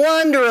in the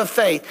wonder of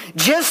faith.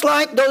 Just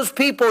like those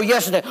people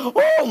yesterday.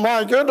 Oh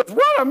my goodness,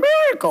 what a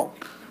miracle.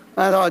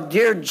 I thought,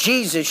 dear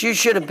Jesus, you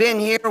should have been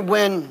here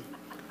when...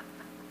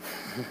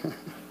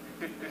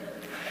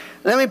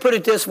 Let me put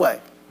it this way.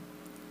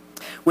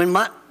 When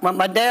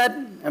my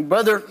dad and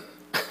brother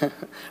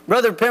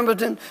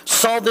Pemberton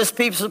saw this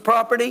piece of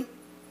property,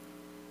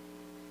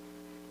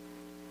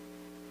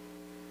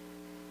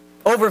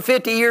 over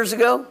 50 years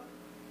ago,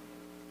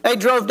 they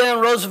drove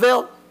down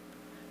Roosevelt.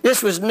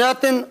 This was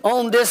nothing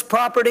on this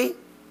property.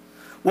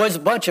 Was a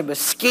bunch of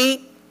mesquite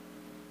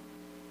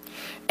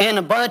and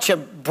a bunch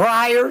of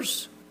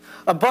briars,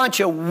 a bunch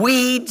of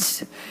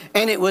weeds,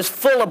 and it was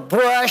full of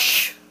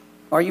brush.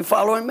 Are you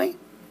following me?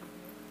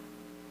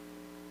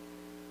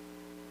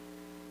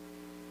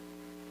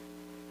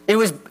 It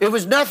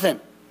was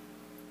nothing.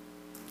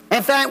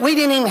 In fact, we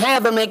didn't even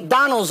have a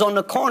McDonald's on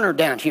the corner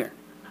down here.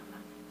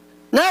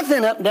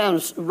 Nothing up and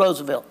down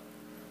Roosevelt.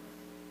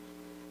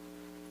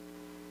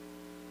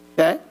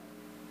 Okay?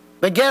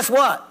 But guess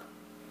what?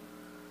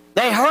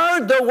 They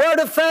heard the word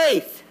of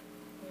faith.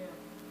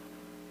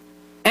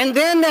 And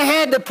then they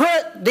had to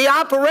put the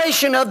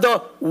operation of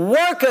the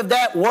work of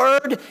that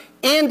word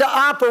into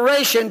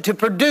operation to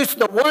produce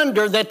the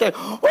wonder that they,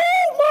 oh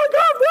my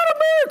God, what a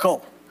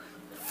miracle.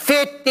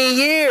 50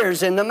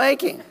 years in the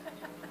making.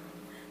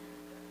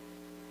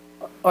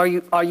 Are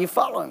you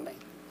following me?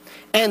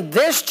 And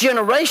this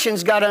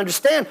generation's got to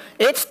understand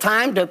it's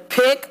time to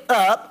pick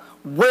up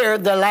where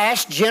the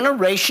last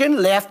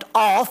generation left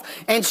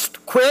off and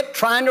quit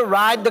trying to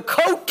ride the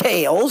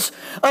coattails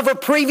of a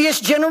previous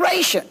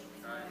generation.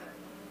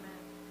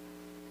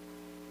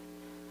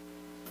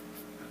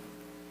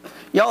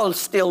 Y'all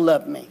still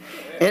love me.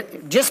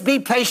 Just be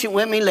patient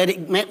with me.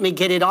 Let me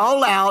get it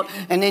all out,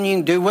 and then you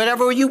can do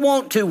whatever you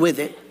want to with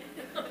it.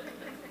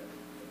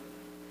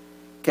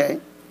 Okay?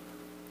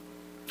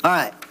 All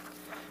right.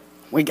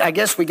 I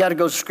guess we got to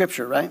go to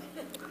Scripture, right?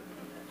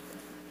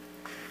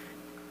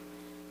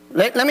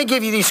 Let me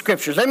give you these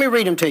Scriptures. Let me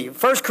read them to you.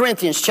 1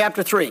 Corinthians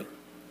chapter 3,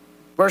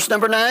 verse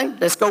number 9.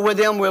 Let's go with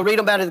them. We'll read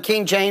them out of the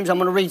King James. I'm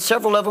going to read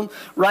several of them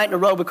right in a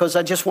row because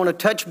I just want to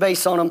touch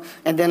base on them,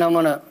 and then I'm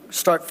going to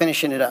start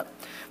finishing it up.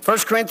 1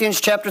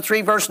 Corinthians chapter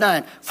 3, verse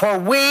 9. For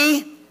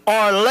we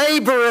are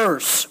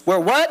laborers. We're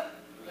what?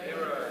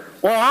 Laborers.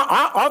 Well,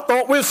 I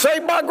thought we were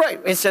saved by grace.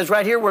 It says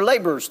right here we're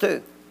laborers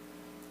too.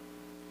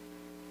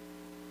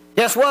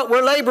 Guess what?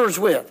 We're laborers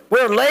with.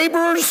 We're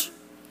laborers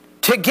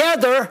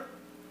together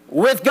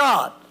with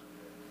God.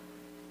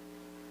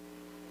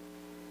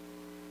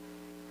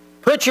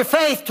 Put your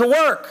faith to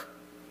work.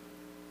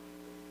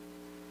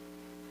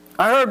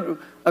 I heard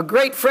a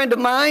great friend of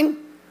mine,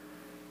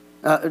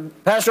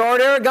 Pastor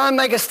Art Aragon,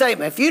 make a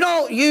statement. If you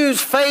don't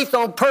use faith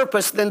on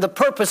purpose, then the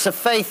purpose of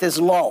faith is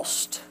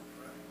lost.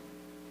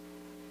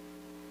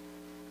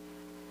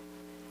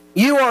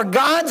 You are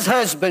God's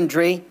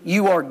husbandry.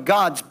 You are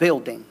God's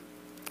building.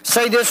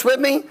 Say this with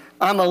me.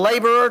 I'm a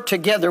laborer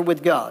together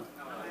with God.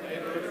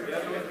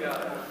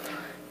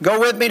 Go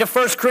with me to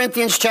 1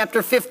 Corinthians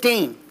chapter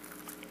 15.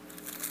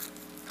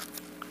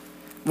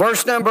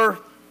 Verse number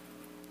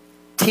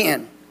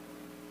 10.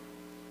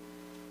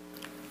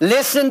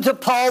 Listen to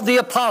Paul the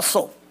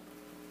Apostle.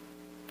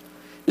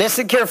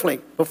 Listen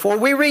carefully before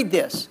we read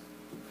this.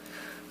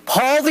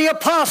 Paul the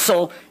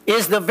Apostle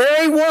is the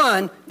very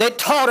one that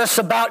taught us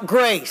about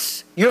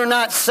grace. You're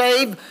not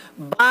saved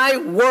by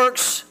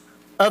works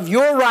of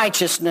your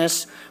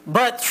righteousness,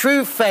 but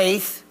through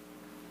faith,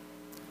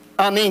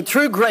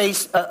 through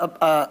grace,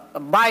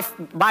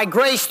 by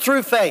grace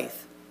through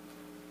faith.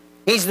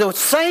 He's the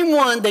same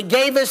one that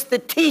gave us the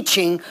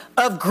teaching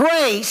of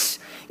grace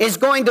is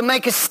going to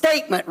make a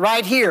statement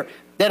right here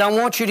that I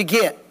want you to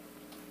get.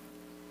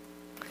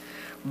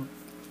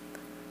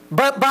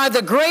 But by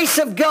the grace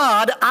of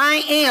God,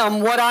 I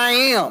am what I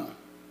am.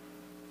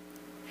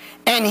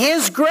 And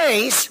His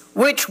grace,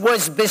 which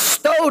was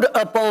bestowed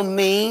upon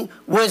me,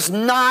 was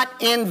not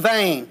in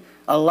vain.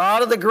 A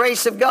lot of the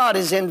grace of God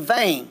is in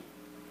vain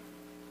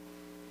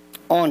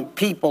on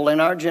people in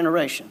our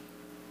generation.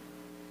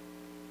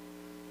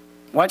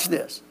 Watch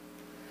this.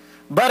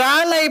 But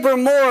I labor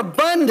more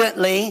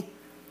abundantly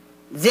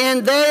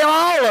Then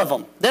all of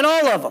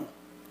them.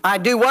 I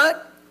do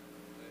what?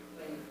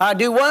 I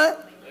do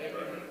what?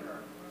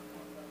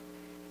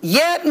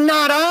 Yet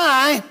not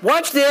I,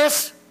 watch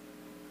this,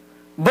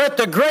 but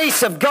the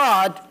grace of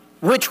God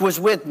which was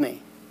with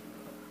me.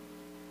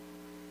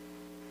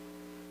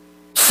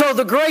 So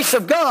the grace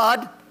of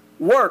God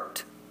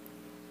worked.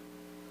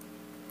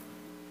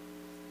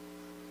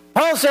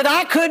 Paul said,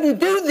 I couldn't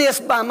do this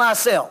by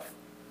myself.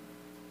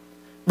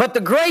 But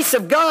the grace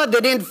of God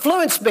that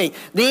influenced me,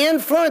 the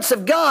influence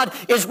of God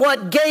is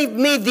what gave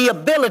me the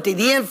ability.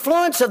 The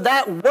influence of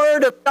that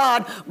Word of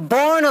God,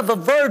 born of a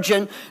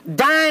virgin,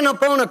 dying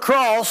upon a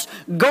cross,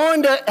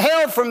 going to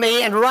hell for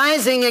me, and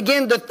rising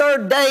again the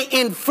third day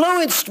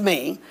influenced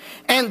me.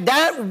 And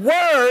that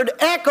Word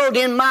echoed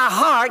in my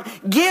heart,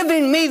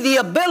 giving me the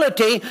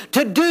ability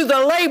to do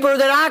the labor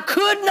that I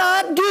could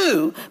not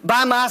do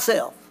by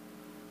myself.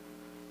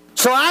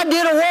 So I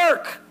did a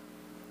work.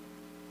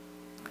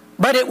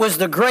 But it was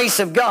the grace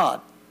of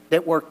God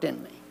that worked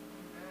in me.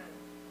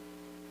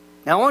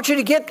 Now I want you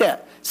to get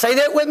that. Say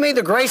that with me.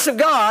 The grace of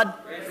God,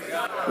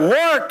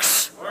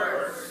 works.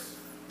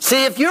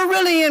 See, if you're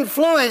really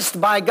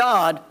influenced by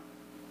God,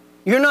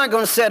 you're not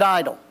going to sit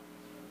idle.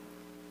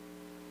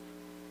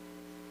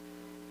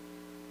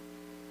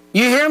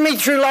 You hear me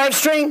through live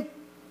stream?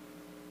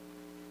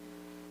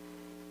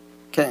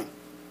 Okay.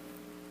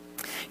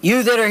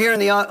 You that are here in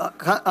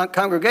the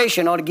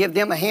congregation ought to give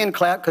them a hand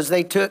clap because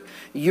they took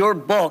your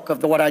bulk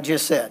of what I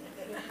just said.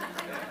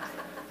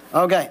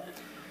 Okay.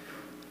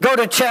 Go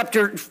to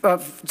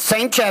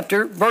same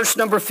chapter, verse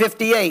number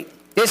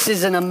 58. This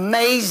is an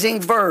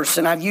amazing verse,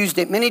 and I've used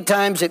it many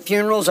times at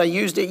funerals. I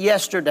used it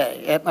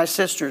yesterday at my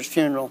sister's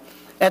funeral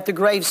at the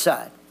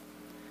graveside.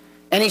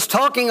 And he's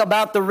talking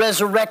about the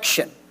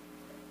resurrection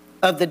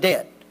of the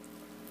dead.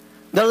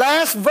 The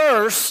last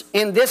verse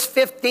in this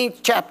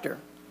 15th chapter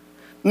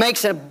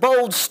makes a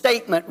bold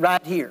statement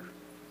right here.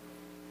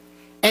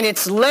 And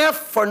it's left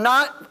for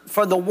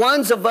the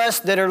ones of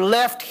us that are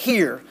left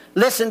here.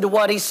 Listen to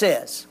what he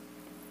says.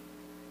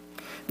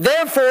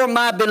 Therefore,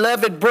 my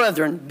beloved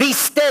brethren, be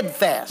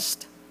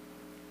steadfast,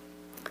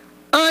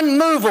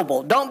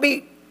 unmovable. Don't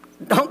be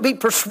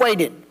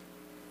persuaded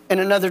in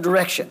another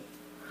direction.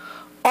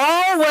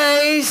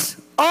 Always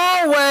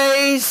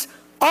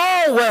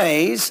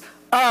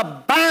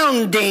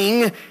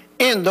abounding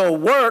in the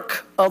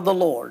work of the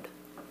Lord.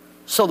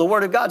 So the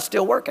Word of God's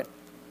still working.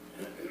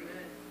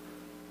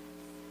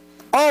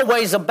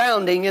 Always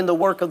abounding in the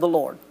work of the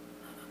Lord.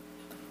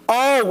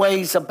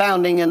 Always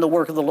abounding in the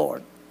work of the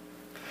Lord.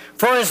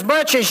 For as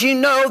much as you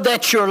know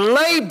that your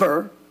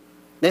labor,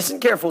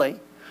 listen carefully,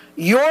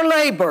 your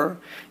labor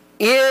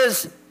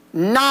is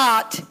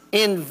not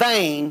in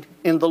vain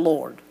in the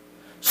Lord.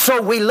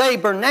 So we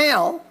labor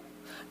now,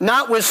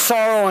 not with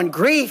sorrow and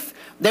grief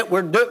that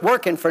we're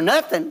working for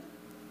nothing,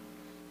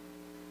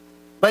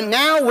 but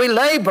now we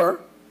labor.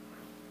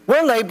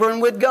 We're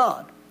laboring with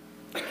God.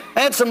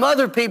 I had some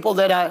other people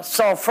that I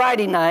saw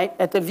Friday night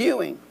at the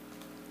viewing.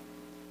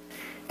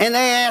 And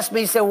they asked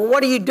me, said, well,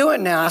 what are you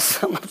doing now? I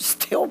said, I'm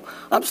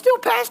still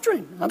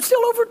pastoring. I'm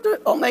still over at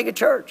the Omega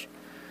Church.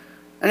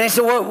 And they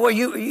said, well,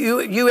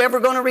 you ever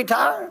going to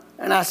retire?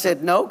 And I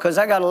said, no, because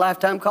I got a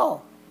lifetime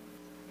call.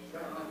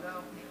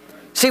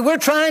 See, we're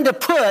trying to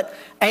put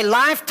a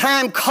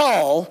lifetime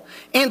call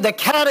in the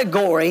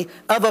category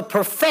of a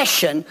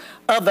profession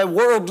of a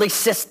worldly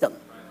system.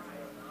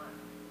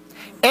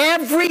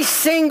 Every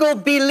single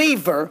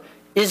believer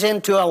is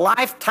into a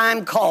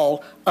lifetime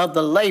call of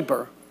the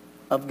labor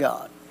of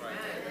God.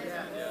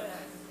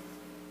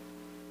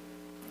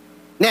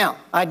 Now,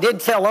 I did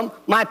tell them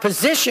my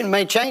position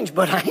may change,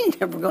 but I ain't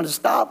never going to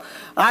stop.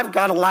 I've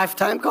got a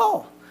lifetime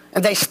call.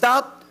 And they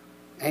stopped,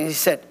 and he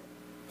said,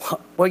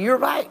 well, you're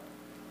right.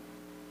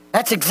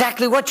 That's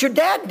exactly what your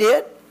dad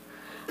did.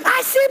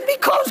 I said,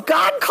 because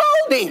God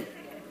called him.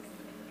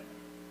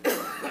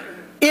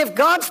 If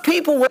God's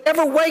people would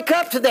ever wake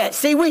up to that.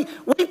 See, we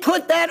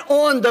put that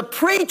on the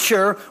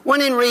preacher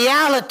when in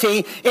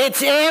reality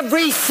it's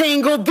every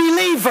single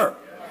believer.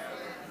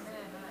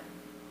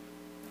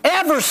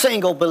 Every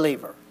single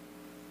believer.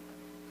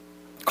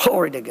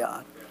 Glory to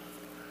God.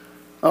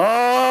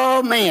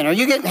 Oh man, are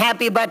you getting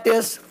happy about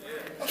this?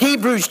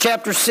 Hebrews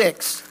chapter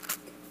 6.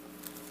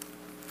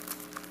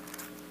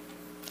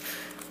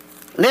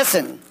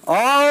 Listen,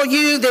 all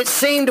you that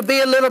seem to be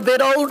a little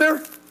bit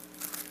older,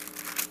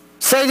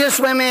 say this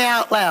with me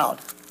out loud.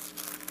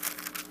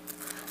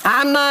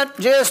 I'm not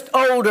just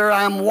older,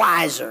 I'm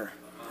wiser.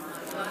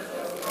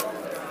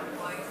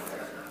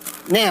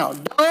 Now,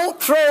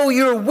 don't throw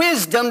your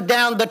wisdom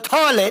down the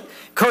toilet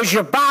because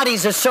your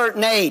body's a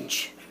certain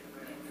age.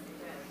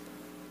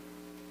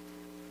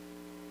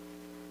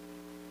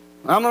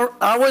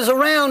 I was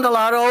around a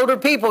lot of older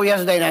people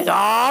yesterday. And they said,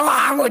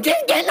 oh, we're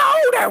just getting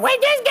older. We're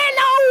just getting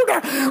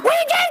older.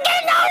 We're just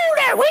getting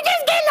older. We're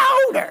just getting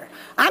older.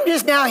 I'm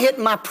just now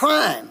hitting my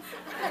prime.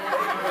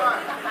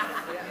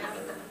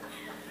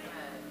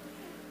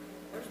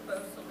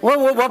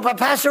 Well,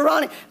 Pastor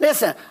Ronnie,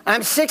 listen,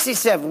 I'm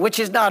 67, which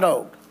is not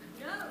old.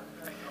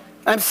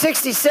 I'm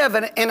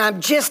 67, and I've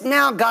just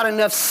now got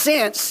enough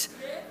sense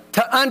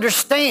to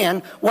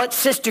understand what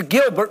Sister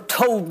Gilbert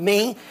told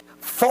me.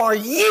 For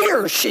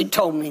years she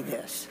told me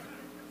this.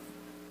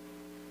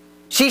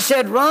 She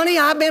said, Ronnie,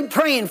 I've been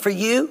praying for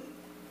you.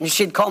 And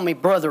she'd call me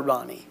Brother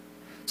Ronnie.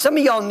 Some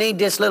of y'all need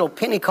this little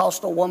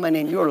Pentecostal woman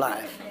in your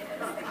life.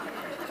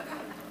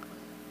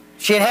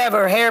 She'd have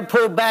her hair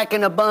pulled back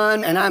in a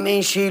bun, and I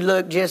mean, she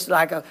looked just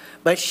like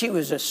but she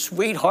was a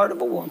sweetheart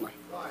of a woman.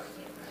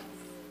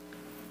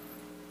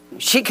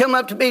 She come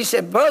up to me and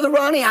said, Brother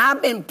Ronnie,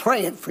 I've been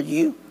praying for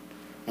you,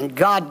 and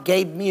God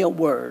gave me a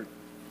word.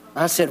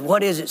 I said,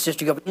 what is it,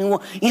 Sister Gilbert?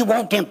 You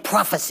want them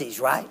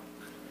prophecies, right?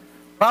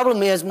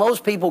 Problem is,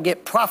 most people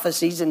get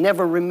prophecies and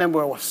never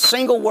remember a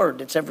single word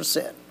that's ever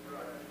said.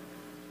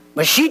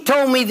 But she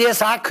told me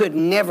this, I could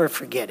never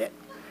forget it.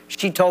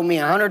 She told me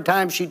 100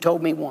 times, she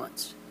told me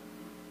once.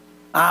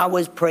 I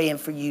was praying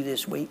for you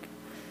this week,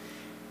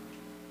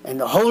 and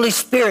the Holy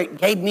Spirit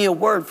gave me a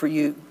word for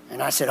you.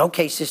 And I said,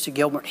 okay, Sister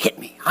Gilbert, hit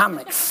me. I'm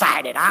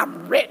excited.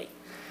 I'm ready.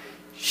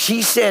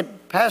 She said,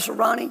 Pastor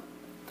Ronnie,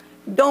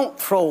 don't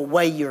throw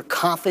away your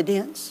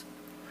confidence,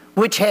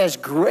 which has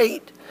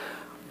great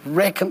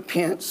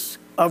recompense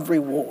of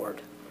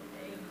reward.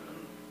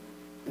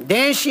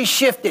 Then she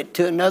shifted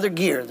to another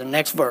gear, the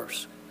next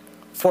verse.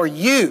 For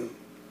you,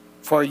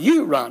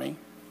 Ronnie,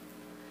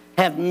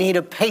 have need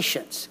of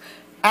patience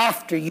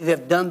after you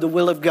have done the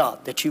will of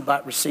God, that you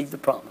might receive the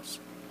promise.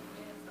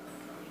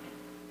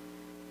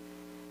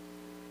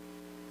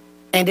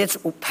 And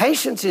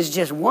patience is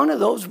just one of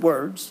those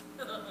words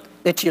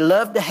that you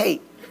love to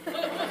hate.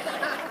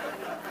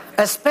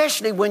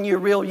 Especially when you're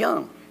real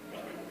young.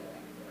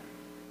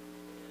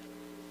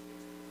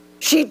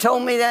 She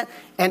told me that,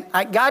 and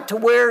I got to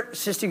where,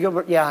 Sister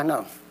Gilbert, yeah, I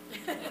know.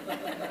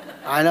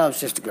 I know,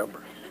 Sister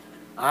Gilbert.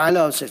 I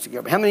know, Sister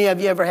Gilbert. How many of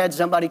you ever had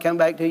somebody come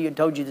back to you and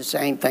told you the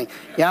same thing?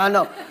 Yeah, I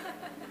know.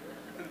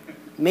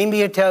 Mimi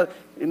had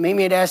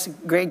asked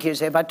the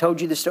grandkids, have I told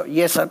you the story?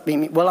 Yes,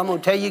 Mimi. Well, I'm going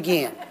to tell you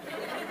again.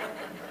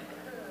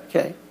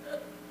 Okay.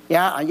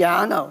 Yeah,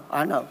 I know.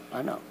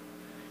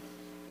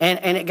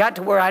 And it got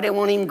to where I didn't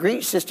want to even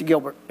greet Sister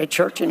Gilbert at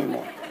church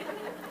anymore.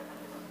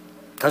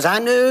 Because I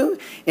knew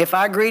if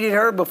I greeted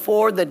her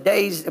before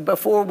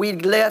we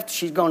left,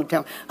 she's going to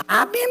tell me,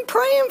 I've been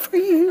praying for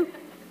you.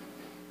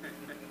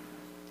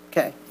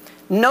 Okay.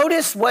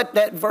 Notice what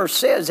that verse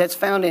says. That's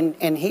found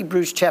in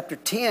Hebrews chapter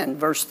 10,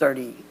 verse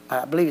 30.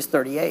 I believe it's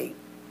 38.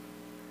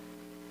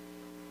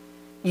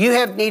 You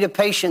have need of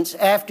patience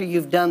after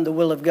you've done the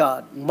will of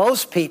God.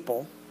 Most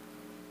people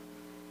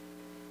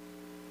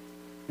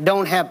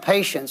don't have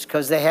patience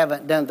because they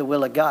haven't done the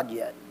will of God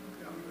yet.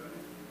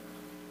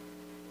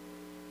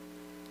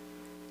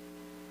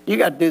 You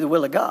got to do the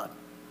will of God.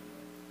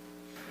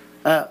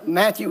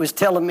 Matthew was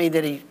telling me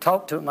that he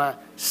talked to my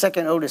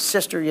second oldest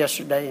sister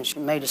yesterday, and she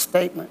made a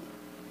statement.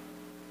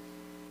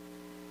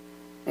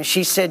 And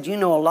she said, you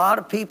know, a lot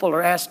of people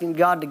are asking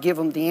God to give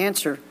them the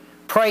answer,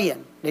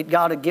 praying that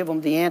God would give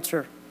them the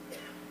answer.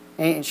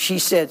 And she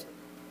said,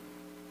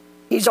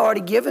 He's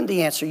already given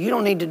the answer. You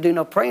don't need to do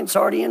no praying. It's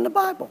already in the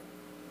Bible.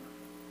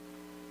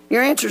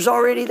 Your answer's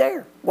already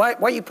there. Why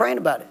are you praying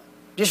about it?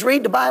 Just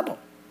read the Bible.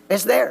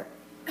 It's there.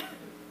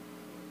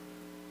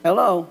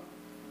 Hello.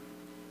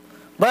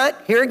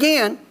 But here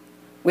again,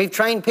 we've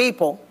trained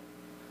people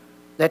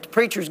that the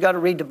preacher's got to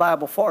read the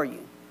Bible for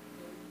you.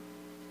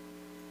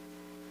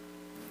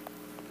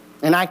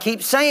 And I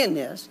keep saying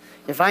this.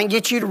 If I can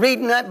get you to read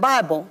in that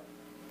Bible,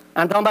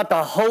 I'm talking about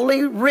the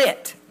Holy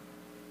Writ,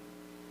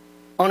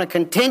 on a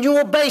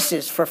continual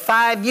basis for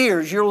 5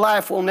 years, your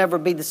life will never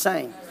be the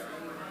same.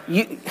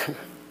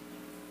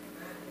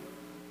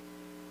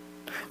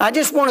 I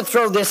just want to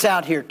throw this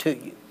out here to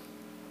you.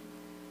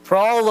 For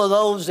all of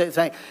those that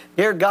think,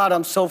 dear God,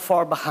 I'm so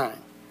far behind.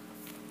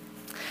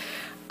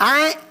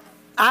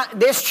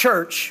 This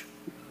church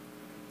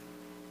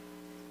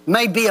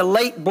may be a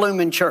late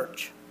blooming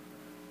church,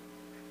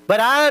 but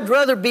I'd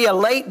rather be a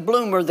late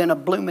bloomer than a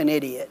blooming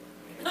idiot.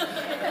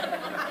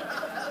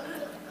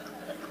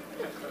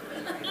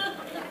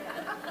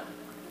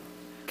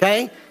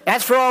 Okay?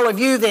 That's for all of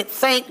you that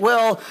think,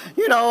 well,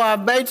 you know,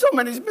 I've made so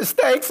many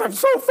mistakes, I'm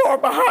so far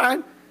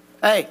behind.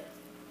 Hey,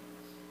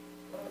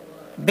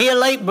 be a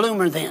late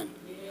bloomer then.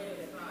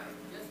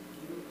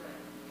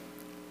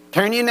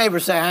 Turn to your neighbor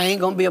and say, I ain't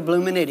going to be a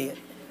blooming idiot.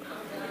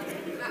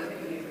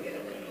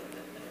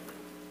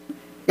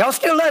 Y'all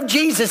still love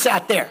Jesus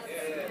out there.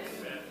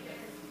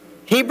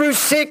 Hebrews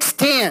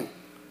 6:10.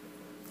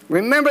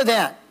 Remember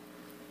that.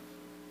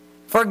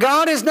 For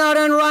God is not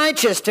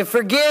unrighteous to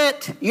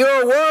forget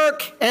your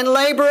work and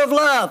labor of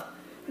love.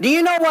 Do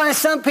you know why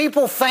some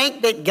people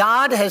think that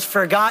God has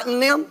forgotten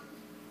them?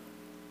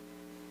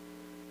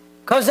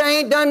 Because they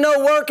ain't done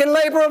no work and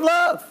labor of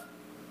love.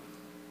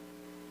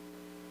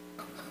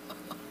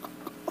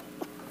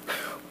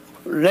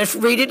 Let's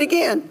read it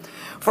again.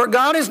 For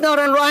God is not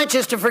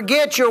unrighteous to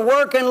forget your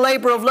work and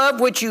labor of love,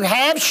 which you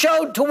have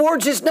showed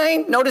towards His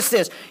name. Notice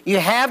this. You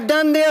have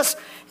done this,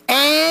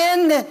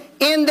 and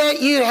in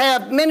that you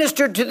have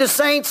ministered to the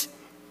saints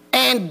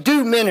and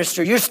do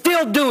minister. You're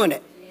still doing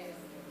it.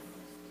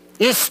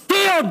 You're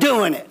still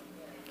doing it.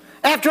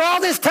 After all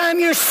this time,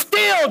 you're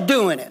still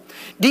doing it.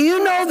 Do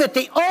you know that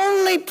the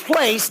only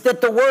place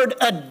that the word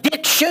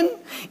addiction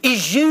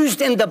is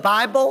used in the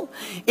Bible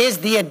is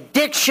the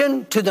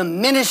addiction to the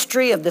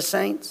ministry of the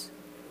saints?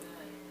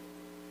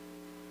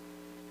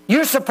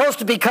 You're supposed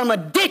to become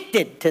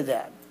addicted to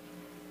that.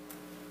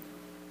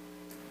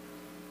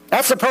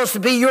 That's supposed to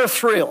be your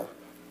thrill.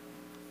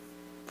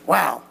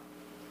 Wow.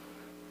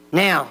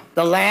 Now,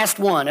 the last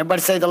one.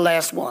 Everybody say the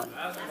last one.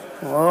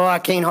 Oh, I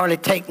can't hardly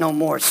take no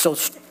more. It's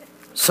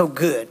so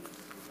good.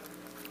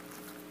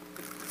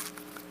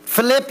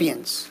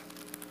 Philippians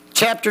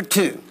chapter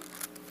 2.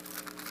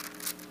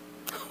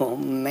 Oh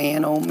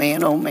man, oh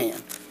man, oh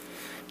man.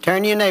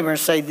 Turn to your neighbor and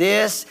say,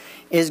 this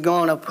is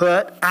going to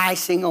put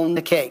icing on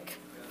the cake.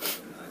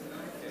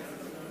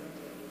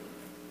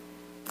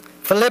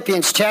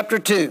 Philippians chapter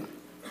 2.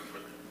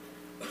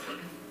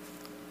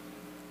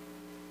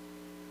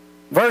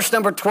 Verse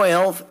number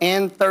 12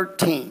 and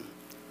 13.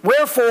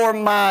 Wherefore,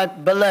 my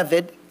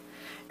beloved,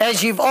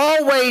 as you've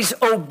always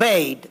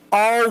obeyed,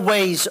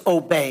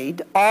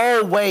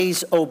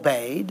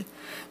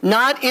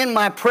 not in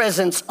my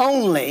presence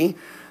only,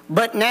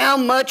 but now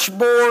much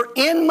more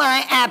in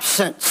my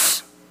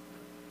absence.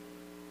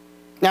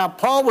 Now,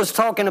 Paul was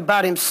talking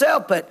about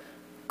himself, but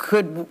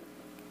could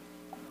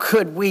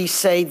we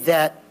say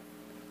that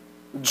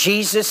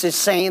Jesus is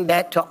saying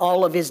that to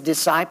all of his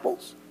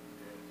disciples?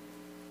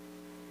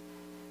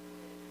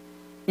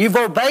 You've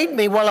obeyed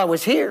me while I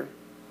was here,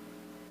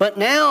 but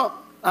now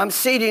I'm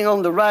seating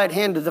on the right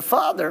hand of the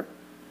Father.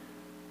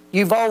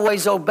 You've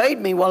always obeyed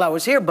me while I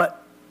was here,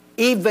 but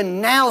even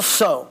now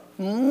so,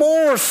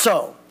 more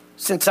so,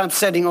 since I'm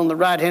sitting on the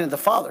right hand of the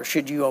Father,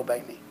 should you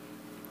obey me.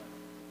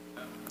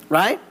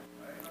 Right?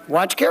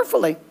 Watch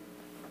carefully.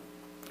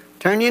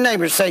 Turn to your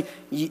neighbor and say,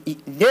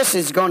 this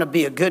is going to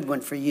be a good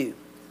one for you.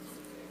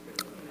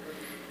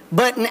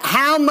 But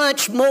how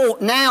much more,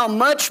 now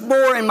much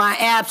more in my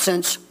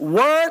absence,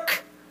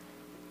 work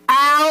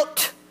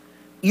out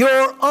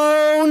your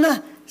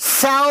own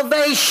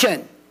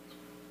salvation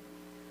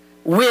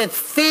with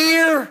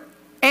fear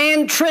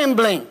and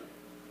trembling.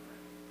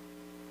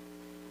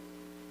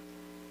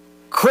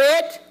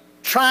 Quit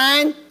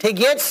trying to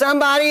get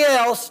somebody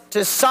else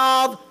to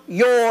solve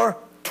your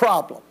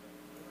problem.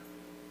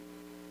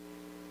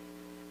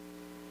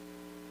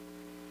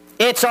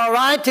 It's all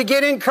right to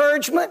get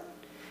encouragement,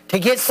 to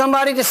get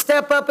somebody to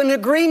step up in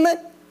agreement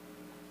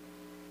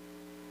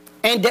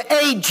and to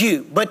aid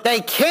you, but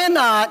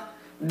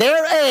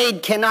their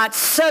aid cannot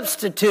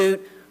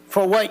substitute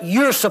for what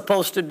you're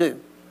supposed to do.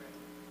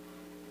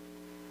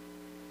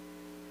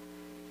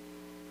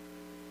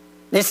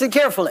 Listen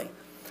carefully.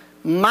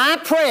 My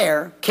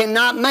prayer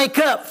cannot make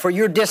up for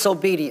your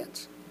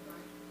disobedience.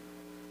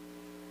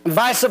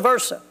 Vice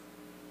versa.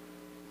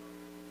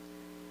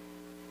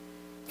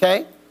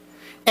 Okay?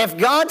 If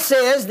God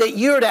says that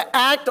you're to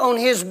act on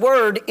His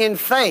word in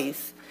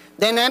faith,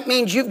 then that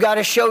means you've got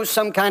to show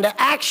some kind of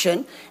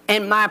action,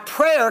 and my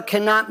prayer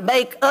cannot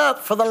make up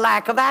for the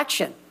lack of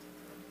action.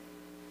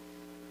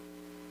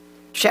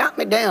 Shout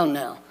me down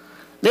now.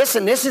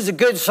 Listen, this is a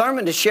good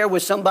sermon to share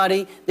with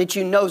somebody that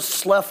you know's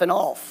sloughing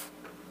off.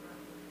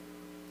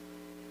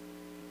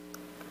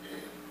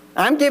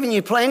 I'm giving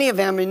you plenty of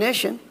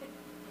ammunition.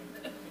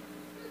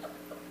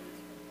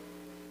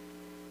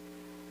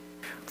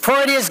 For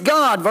it is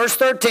God, verse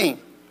 13.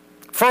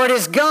 For it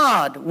is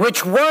God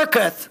which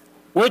worketh.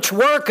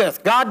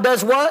 God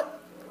does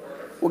what?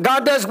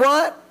 God does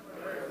what?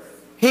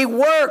 He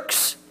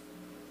works.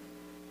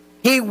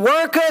 He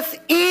worketh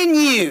in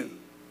you.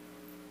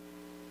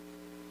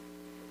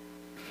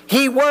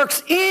 He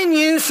works in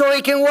you so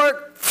He can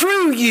work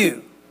through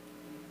you.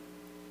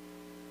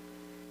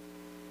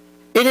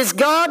 It is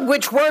God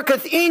which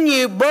worketh in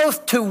you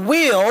both to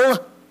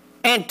will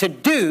and to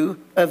do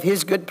of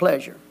His good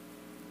pleasure.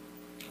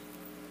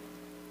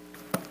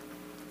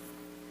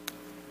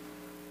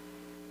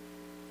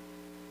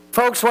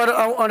 Folks, what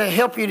I want to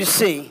help you to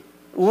see,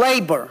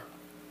 labor,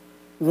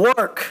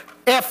 work,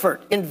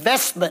 effort,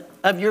 investment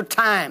of your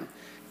time,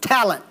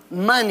 talent,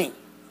 money,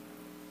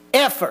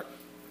 effort,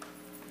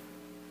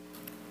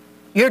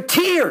 your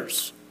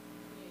tears,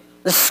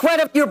 the sweat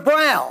of your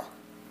brow,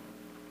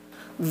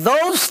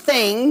 those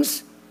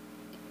things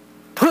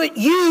put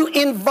you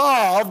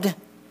involved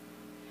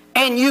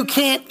and you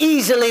can't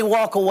easily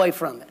walk away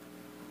from it.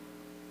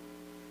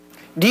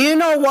 Do you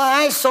know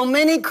why so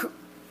many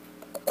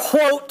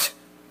quote,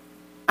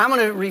 I'm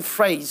going to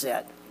rephrase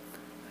that.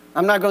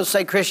 I'm not going to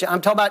say Christian.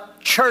 I'm talking about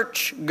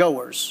church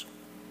goers.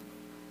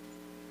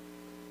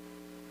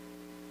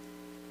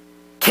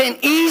 Can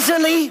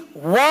easily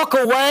walk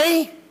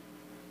away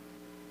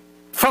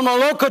from a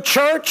local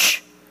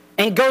church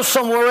and go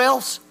somewhere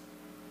else.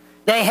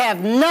 They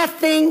have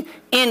nothing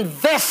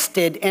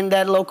invested in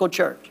that local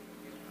church.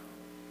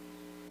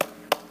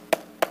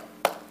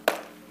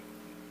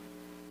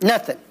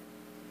 Nothing.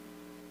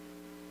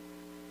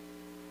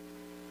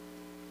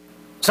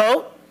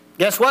 So,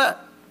 guess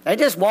what? They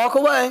just walk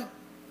away.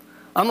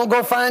 I'm going to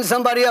go find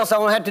somebody else. I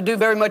won't have to do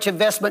very much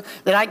investment,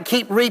 that I can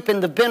keep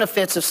reaping the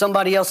benefits of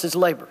somebody else's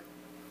labor.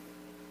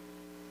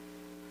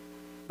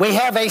 We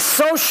have a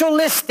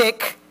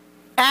socialistic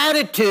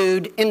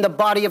attitude in the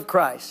body of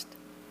Christ.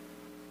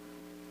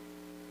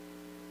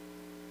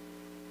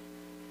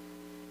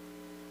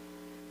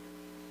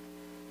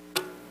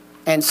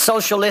 And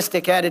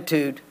socialistic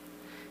attitude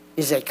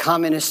is a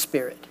communist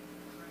spirit.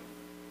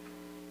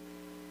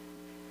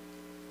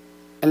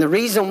 And the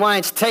reason why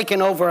it's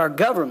taken over our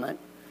government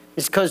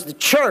is because the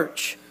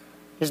church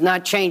has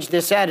not changed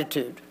this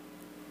attitude.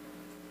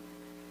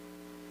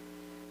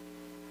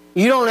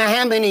 You don't know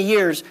how many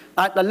years.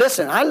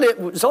 Listen,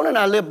 Zona and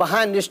I lived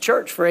behind this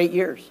church for 8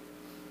 years.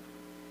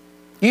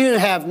 You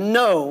have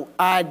no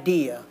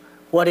idea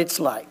what it's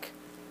like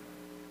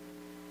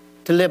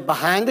to live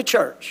behind the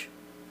church.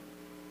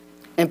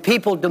 And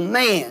people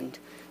demand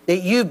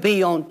that you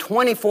be on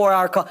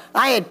 24-hour call.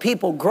 I had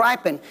people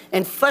griping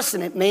and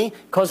fussing at me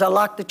because I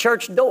locked the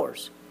church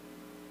doors.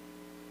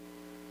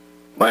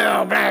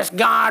 Well, bless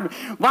God,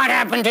 what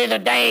happened to the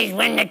days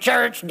when the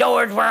church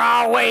doors were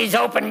always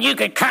open? You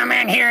could come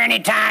in here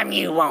anytime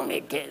you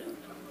wanted to.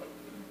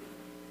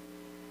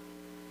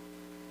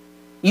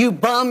 You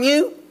bum,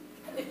 you.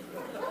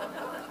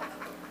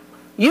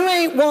 You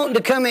ain't wanting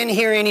to come in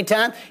here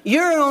anytime.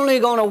 You're only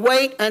going to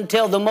wait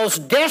until the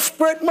most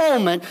desperate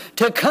moment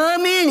to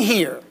come in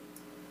here.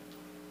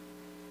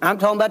 I'm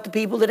talking about the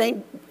people that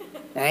I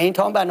ain't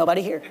talking about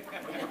nobody here.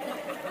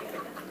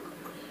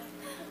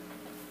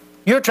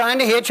 You're trying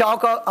to hitch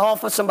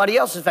off of somebody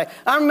else's faith.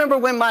 I remember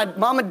when my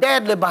mom and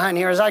dad lived behind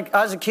here. As I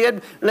was a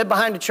kid, lived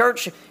behind the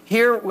church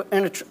here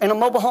in a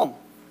mobile home.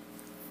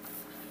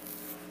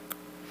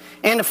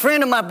 And a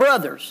friend of my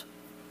brother's,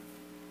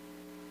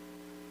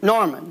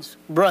 Norman's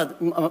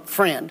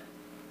friend,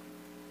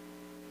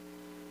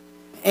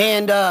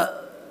 and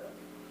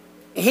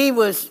he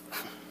was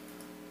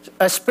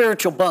a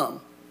spiritual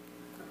bum.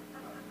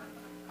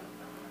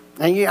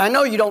 And I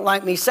know you don't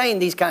like me saying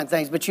these kind of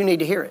things, but you need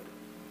to hear it.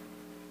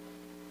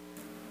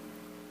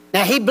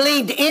 Now, he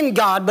believed in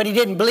God, but he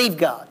didn't believe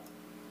God.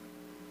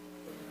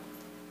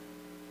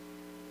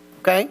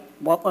 Okay?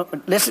 Well,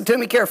 listen to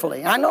me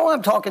carefully. I know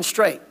I'm talking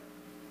straight.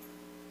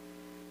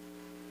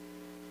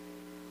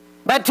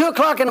 About 2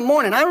 o'clock in the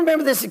morning, I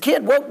remember this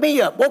kid woke me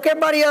up, woke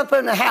everybody up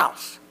in the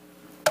house,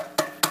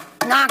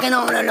 knocking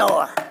on the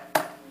door,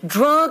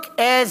 drunk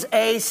as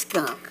a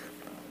skunk.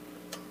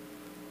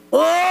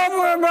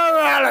 Oh,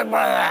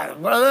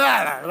 Brother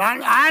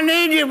Allen, I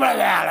need you,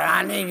 Brother Allen,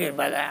 I need you,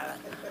 Brother Allen.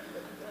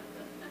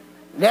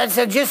 Dad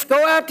said, just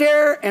go out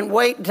there and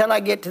wait until I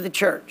get to the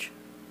church.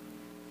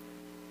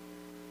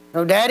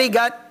 So Daddy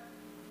got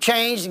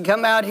changed and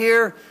come out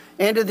here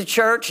into the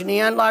church, and he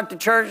unlocked the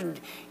church, and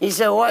he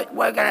said, what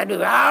can I do?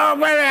 Oh,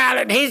 Brother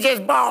Allen, he's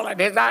just bawling.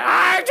 He's like,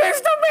 I'm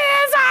just a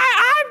mess.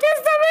 I'm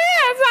just a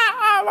mess.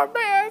 I'm a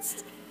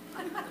mess.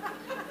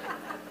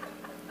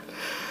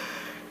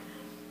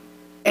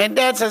 And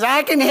Dad says,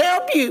 I can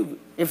help you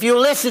if you'll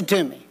listen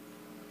to me.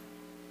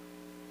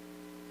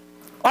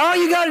 All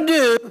you got to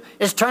do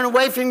is turn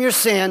away from your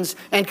sins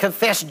and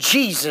confess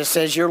Jesus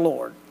as your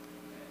Lord.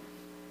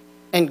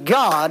 And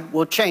God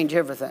will change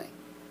everything.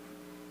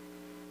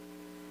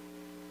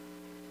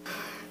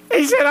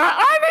 He said,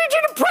 I need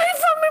you to pray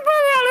for me,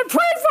 Brother Allen.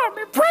 Pray for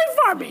me. Pray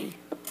for me.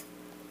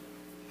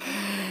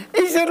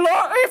 He said,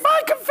 Lord, if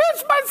I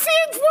confess my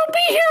sins, we'll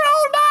be here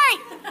all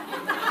night.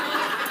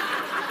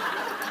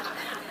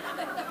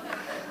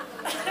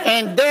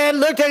 And Dad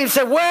looked at him and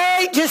said,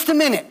 wait just a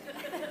minute.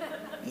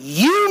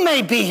 You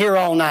may be here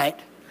all night,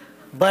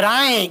 but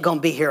I ain't going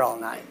to be here all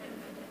night.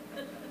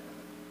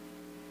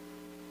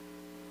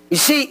 You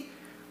see,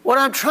 what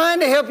I'm trying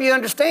to help you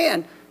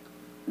understand,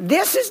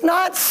 this is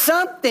not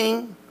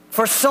something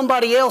for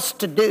somebody else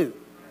to do.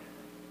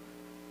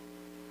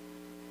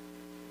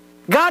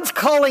 God's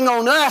calling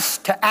on us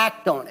to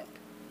act on it.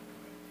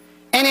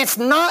 And it's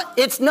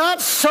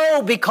not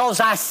so because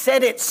I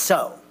said it's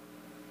so.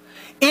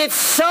 It's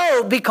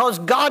so because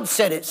God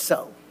said it's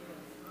so.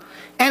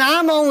 And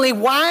I'm only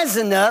wise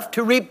enough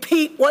to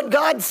repeat what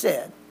God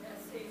said.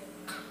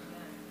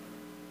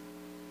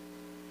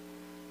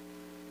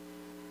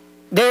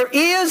 There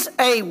is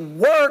a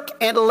work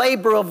and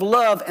labor of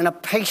love and a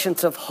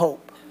patience of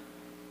hope.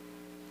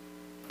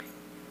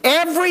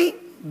 Every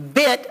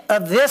bit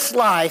of this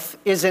life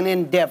is an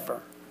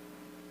endeavor.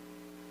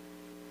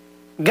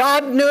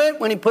 God knew it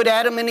when he put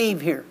Adam and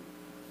Eve here.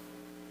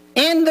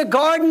 In the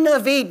Garden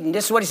of Eden,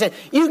 this is what he said,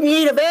 you can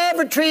eat of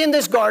every tree in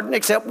this garden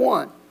except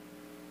one.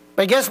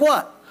 But guess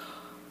what?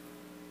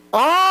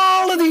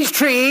 All of these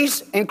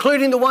trees,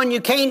 including the one you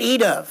can't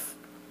eat of,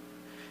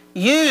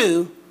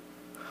 you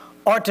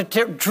are to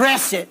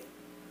dress it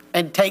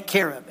and take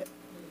care of it.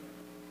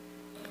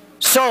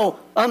 So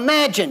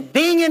imagine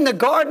being in the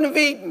Garden of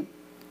Eden.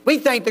 We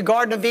think the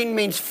Garden of Eden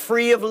means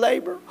free of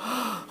labor.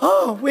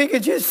 Oh, we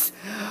could just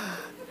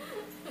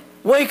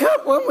wake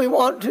up when we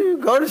want to,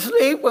 go to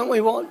sleep when we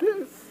want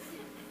to.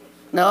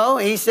 No,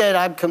 he said,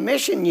 I've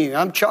commissioned you.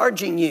 I'm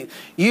charging you.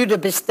 You to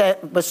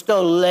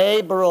bestow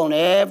labor on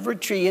every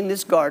tree in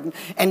this garden.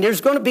 And there's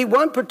going to be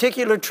one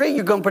particular tree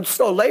you're going to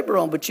bestow labor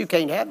on, but you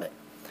can't have it.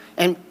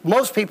 And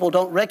most people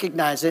don't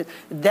recognize it.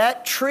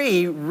 That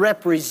tree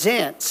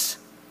represents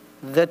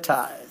the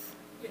tithe.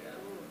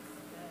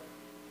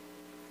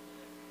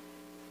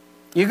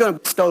 You're going to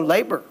bestow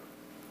labor,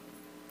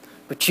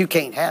 but you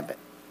can't have it.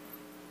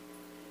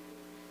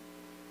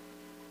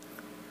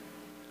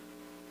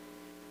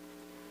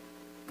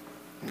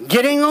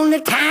 Getting on the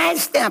tithe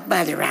stuff,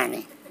 Brother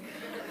Ronnie.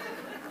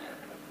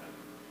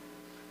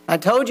 I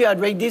told you I'd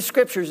read these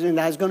scriptures and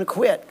I was going to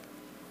quit.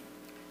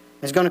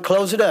 I was going to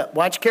close it up.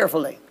 Watch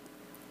carefully.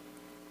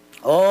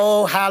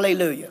 Oh,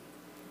 hallelujah.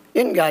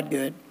 Isn't God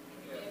good?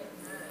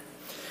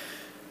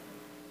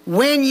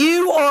 When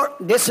you are,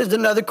 this is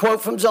another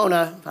quote from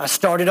Zona. I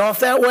started off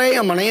that way.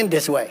 I'm going to end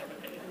this way.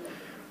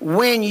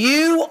 When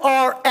you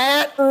are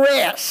at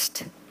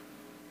rest,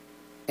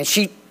 and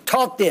she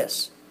taught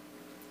this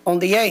on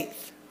the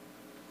 8th,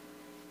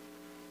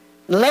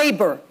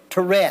 labor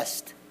to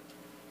rest.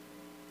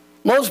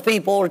 Most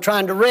people are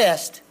trying to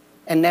rest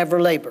and never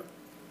labor.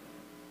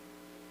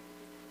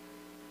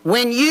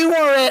 When you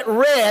are at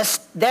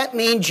rest, that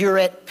means you're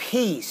at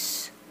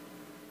peace.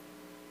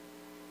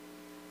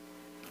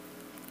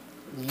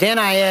 Then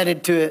I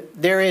added to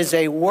it, there is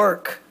a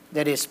work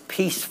that is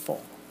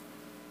peaceful.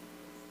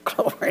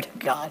 Glory to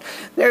God.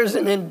 There's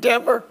an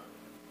endeavor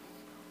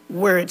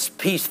where it's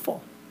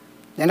peaceful.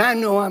 And I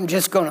know I'm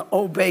just going to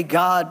obey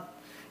God.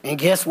 And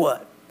guess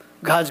what?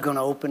 God's going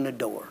to open the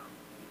door.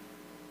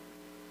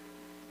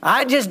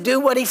 I just do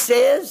what He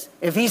says.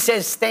 If He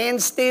says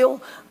stand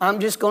still, I'm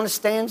just going to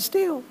stand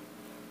still.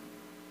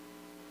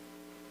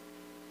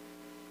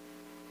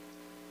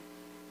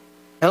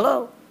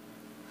 Hello?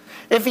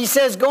 If He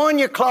says go in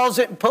your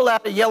closet and pull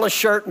out a yellow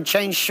shirt and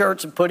change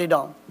shirts and put it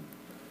on,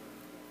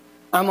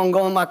 I'm going to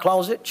go in my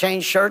closet,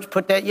 change shirts,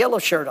 put that yellow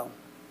shirt on.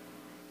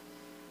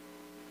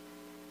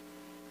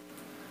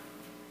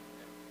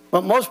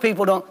 But most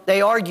people don't.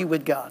 They argue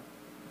with God.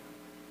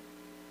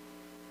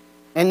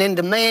 And then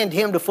demand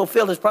Him to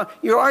fulfill His promise.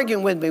 You're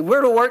arguing with me.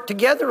 We're to work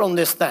together on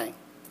this thing.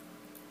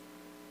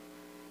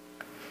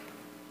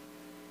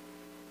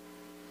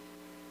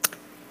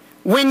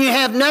 When you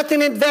have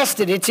nothing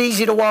invested, it's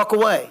easy to walk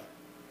away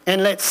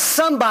and let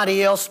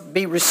somebody else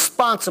be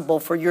responsible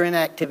for your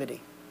inactivity.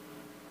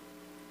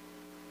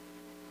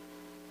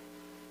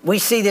 We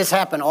see this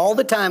happen all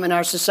the time in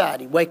our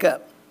society. Wake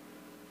up.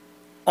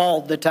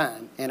 All the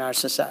time in our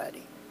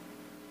society.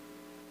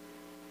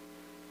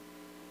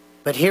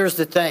 But here's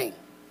the thing.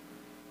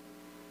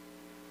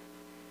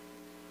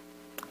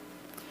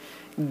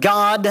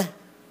 God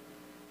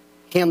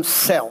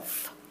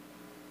Himself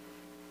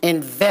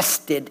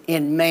invested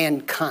in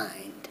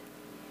mankind.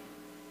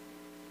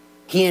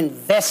 He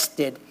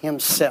invested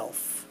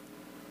Himself.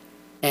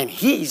 And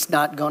He's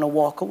not going to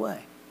walk away.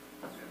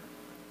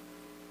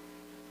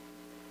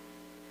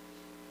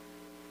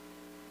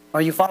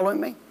 Are you following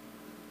me?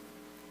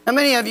 How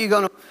many of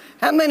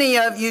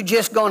you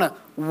just going to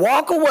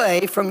walk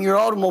away from your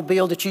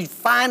automobile that you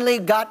finally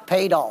got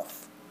paid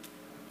off?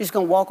 Just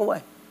going to walk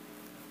away.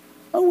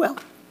 Oh well.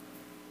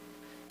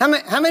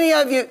 How many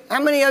of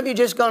you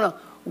just going to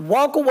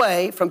walk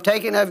away from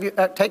taking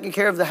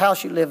care of the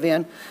house you live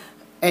in,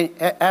 and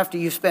after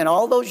you spent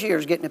all those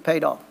years getting it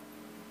paid off?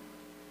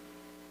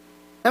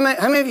 How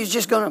many of you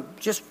just going to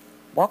just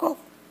walk off?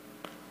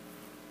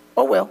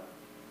 Oh well.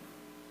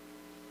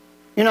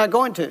 You're not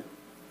going to.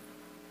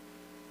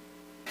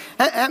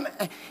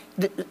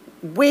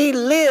 We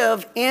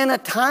live in a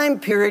time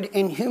period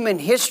in human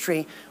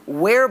history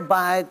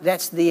whereby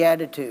that's the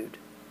attitude.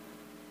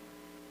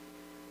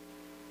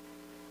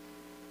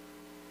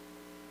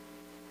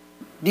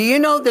 Do you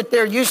know that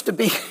there used to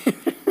be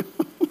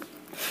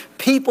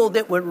people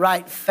that would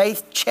write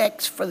faith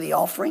checks for the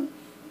offering?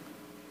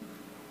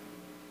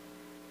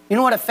 You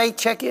know what a faith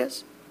check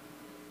is?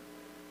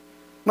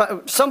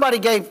 Somebody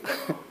gave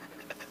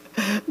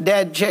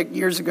Dad a check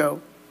years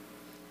ago,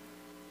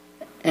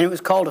 and it was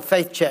called a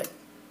faith check.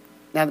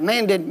 Now, the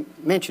man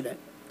didn't mention it,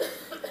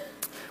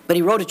 but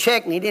he wrote a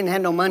check, and he didn't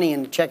have no money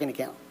in the checking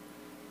account.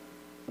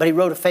 But he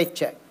wrote a faith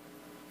check,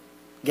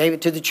 gave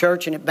it to the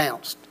church, and it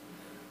bounced.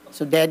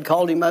 So Dad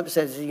called him up and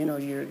says, you know,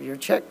 your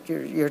check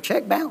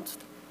bounced.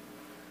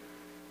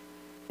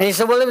 And he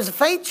said, well, it was a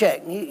faith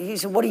check. And he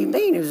said, what do you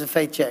mean it was a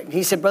faith check? And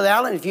he said, Brother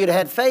Allen, if you'd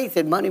had faith,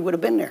 then money would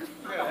have been there.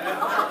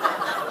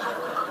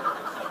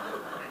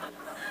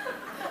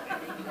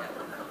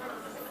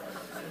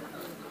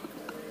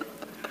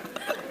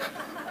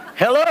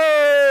 Hello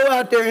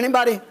out there,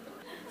 anybody?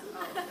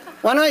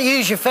 Why not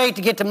use your faith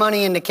to get the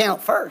money in the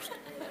account first?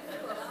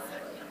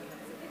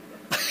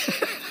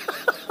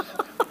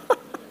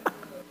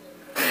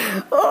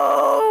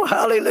 Oh,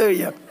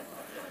 hallelujah.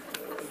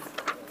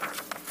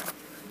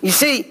 You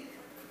see,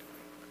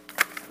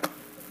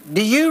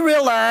 do you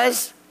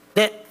realize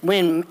that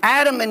when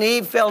Adam and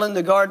Eve fell in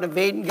the Garden of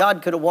Eden,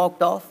 God could have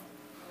walked off?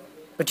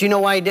 But you know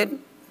why He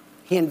didn't?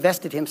 He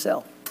invested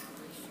Himself.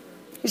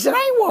 He said, I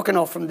ain't walking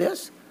off from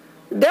this.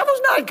 The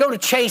devil's not going to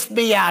chase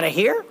me out of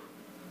here.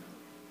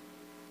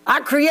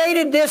 I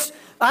created this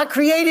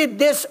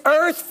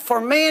earth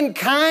for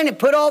mankind and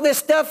put all this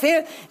stuff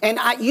here, and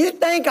you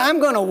think I'm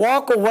going to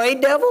walk away,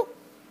 devil?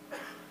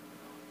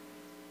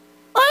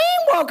 I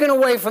ain't walking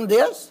away from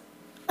this.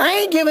 I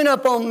ain't giving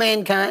up on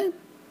mankind.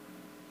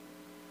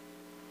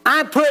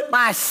 I put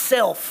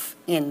myself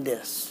in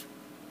this.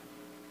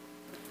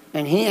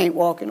 And he ain't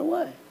walking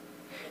away.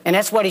 And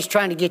that's what he's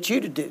trying to get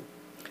you to do.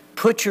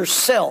 Put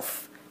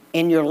yourself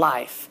in your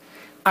life.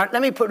 All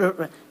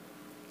right,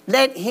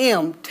 let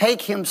him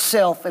take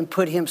himself and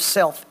put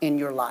himself in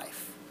your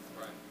life.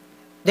 Right.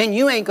 Then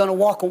you ain't going to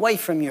walk away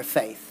from your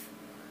faith.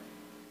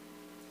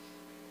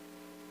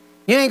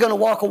 You ain't going to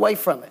walk away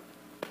from it.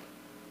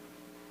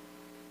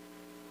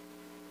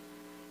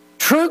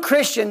 True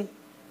Christianity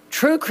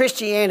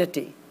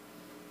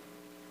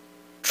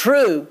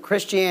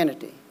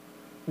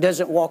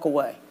doesn't walk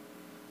away.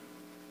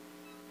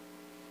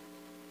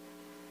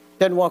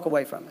 Doesn't walk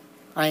away from it.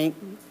 I ain't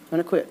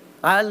going to quit.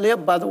 I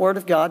live by the Word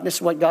of God, and this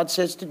is what God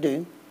says to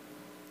do.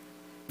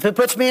 If it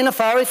puts me in a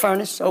fiery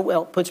furnace, oh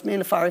well, it puts me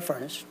in a fiery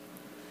furnace.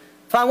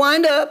 If I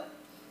wind up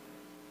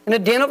in a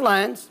den of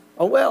lions,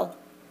 oh well,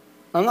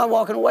 I'm not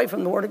walking away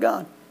from the Word of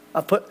God.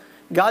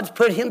 God's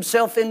put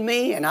himself in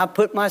me, and I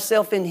put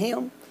myself in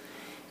him.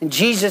 And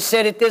Jesus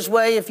said it this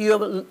way, if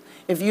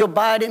you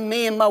abide in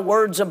me and my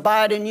words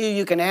abide in you,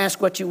 you can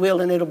ask what you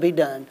will and it'll be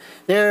done.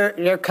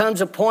 There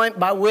comes a point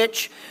by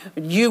which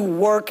you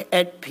work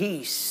at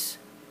peace.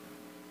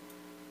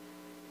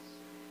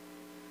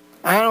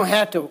 I don't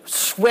have to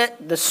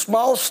sweat the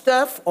small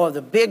stuff or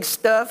the big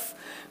stuff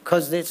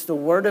because it's the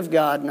Word of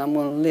God and I'm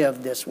going to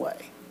live this way.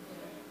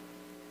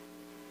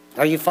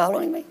 Are you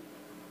following me?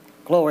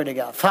 Glory to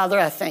God. Father,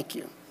 I thank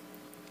you.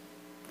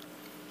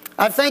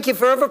 I thank you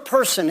for every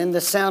person in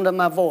the sound of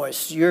my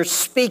voice. You're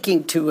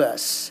speaking to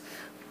us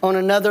on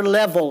another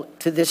level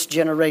to this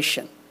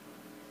generation.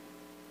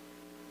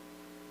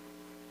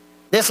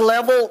 This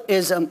level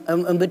is a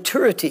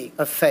maturity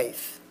of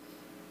faith,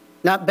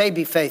 not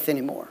baby faith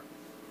anymore.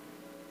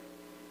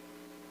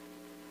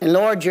 And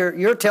Lord,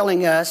 you're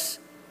telling us,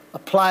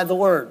 apply the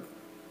Word.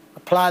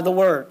 Apply the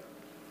Word.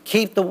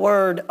 Keep the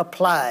Word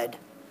applied.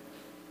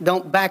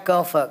 Don't back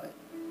off of it.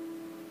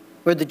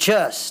 We're the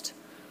just.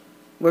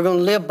 We're going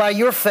to live by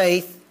your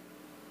faith,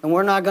 and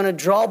we're not going to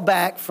draw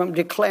back from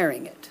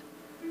declaring it.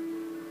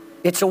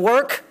 It's a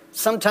work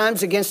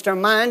sometimes against our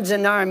minds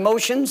and our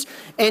emotions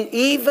and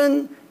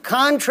even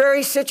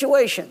contrary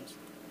situations.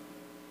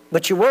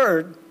 But your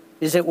Word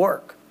is at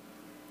work.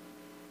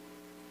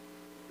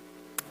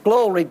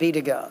 Glory be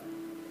to God.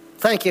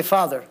 Thank you,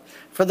 Father.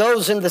 For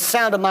those in the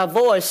sound of my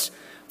voice,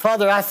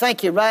 Father, I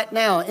thank you right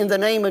now in the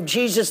name of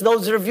Jesus,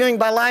 those that are viewing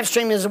by live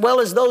stream as well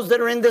as those that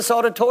are in this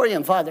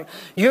auditorium, Father.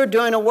 You're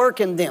doing a work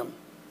in them.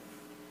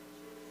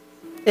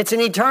 It's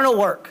an eternal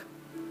work.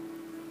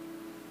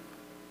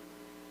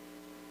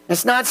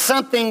 It's not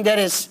something that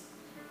is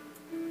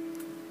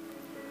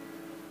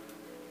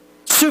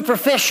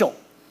superficial.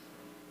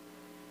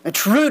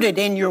 It's rooted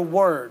in your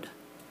Word.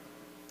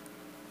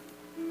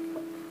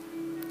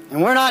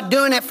 And we're not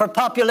doing it for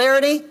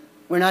popularity.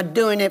 We're not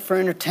doing it for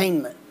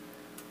entertainment.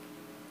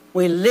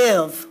 We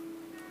live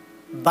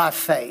by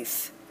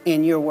faith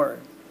in your Word.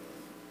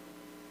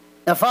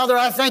 Now, Father,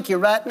 I thank you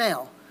right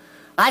now.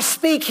 I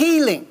speak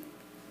healing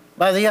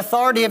by the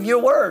authority of your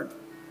Word.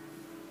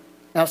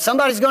 Now,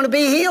 somebody's going to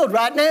be healed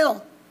right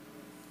now.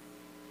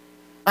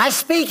 I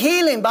speak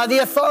healing by the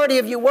authority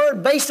of your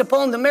Word based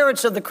upon the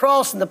merits of the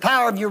cross and the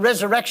power of your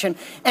resurrection.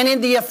 And in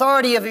the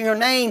authority of your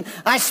name,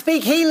 I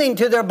speak healing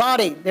to their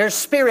body, their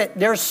spirit,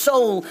 their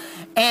soul.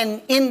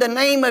 And in the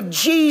name of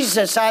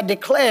Jesus, I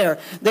declare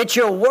that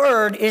your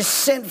Word is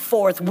sent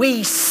forth.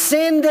 We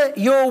send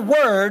your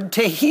Word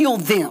to heal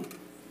them.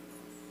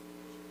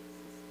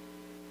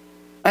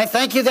 I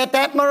thank you that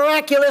that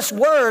miraculous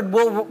Word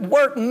will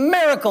work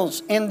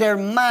miracles in their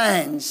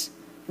minds,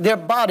 their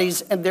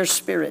bodies, and their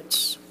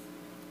spirits.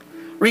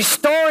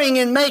 Restoring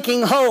and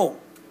making whole.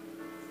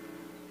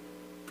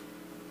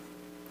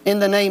 In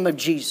the name of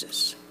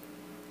Jesus.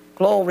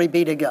 Glory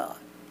be to God.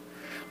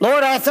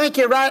 Lord, I thank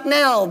you right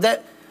now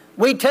that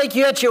we take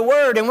you at your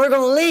word and we're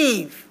going to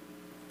leave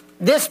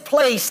this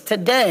place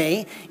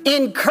today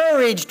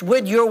encouraged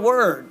with your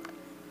word.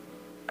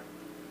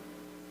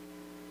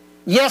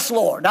 Yes,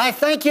 Lord, I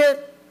thank you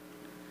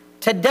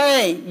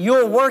today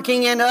you're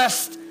working in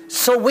us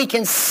so we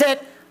can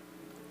set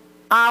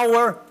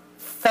our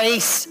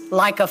face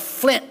like a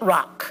flint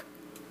rock,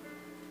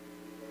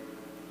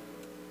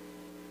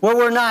 where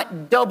we're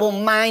not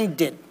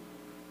double-minded.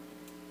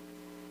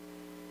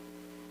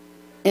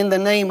 In the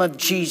name of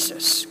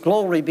Jesus,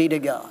 glory be to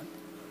God.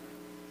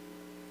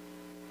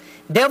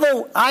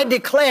 Devil, I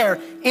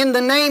declare in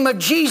the name of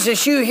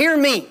Jesus, you hear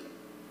me.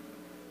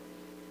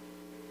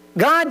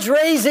 God's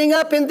raising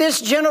up in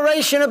this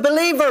generation of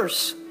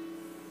believers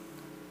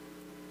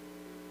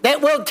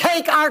that will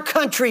take our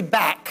country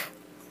back.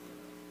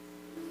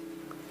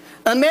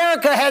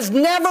 America has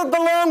never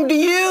belonged to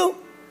you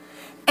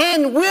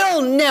and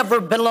will never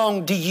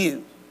belong to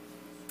you.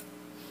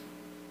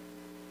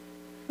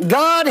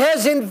 God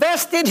has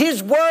invested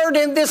His Word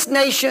in this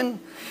nation,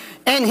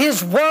 and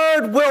His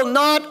Word will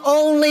not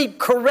only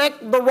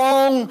correct the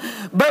wrong,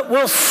 but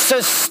will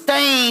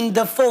sustain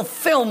the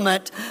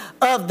fulfillment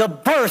of the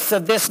birth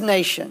of this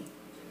nation.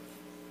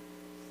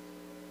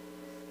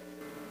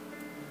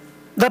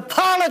 The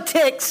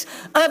politics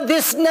of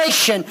this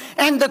nation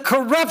and the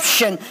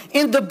corruption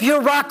in the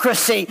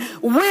bureaucracy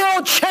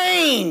will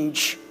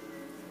change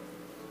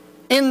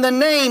in the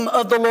name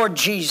of the Lord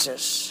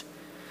Jesus,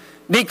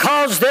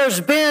 because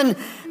there's been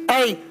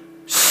a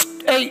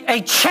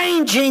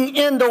changing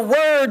in the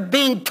word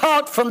being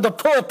taught from the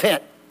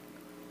pulpit.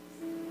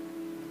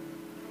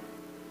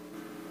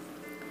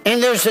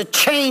 And there's a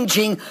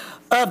changing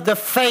of the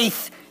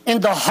faith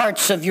in the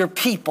hearts of your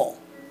people.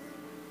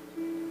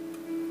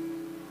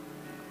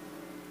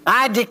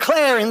 I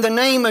declare in the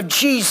name of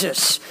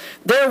Jesus,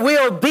 there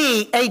will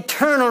be a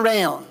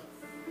turnaround.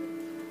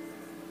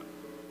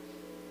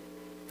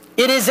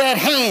 It is at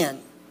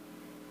hand.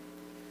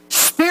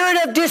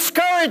 Spirit of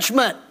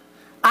discouragement,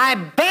 I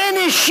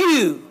banish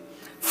you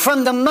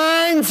from the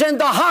minds and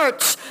the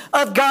hearts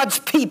of God's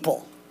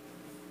people.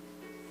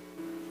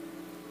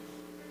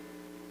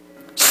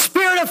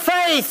 Spirit of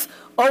faith,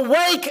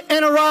 awake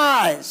and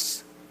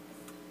arise.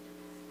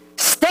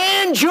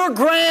 Stand your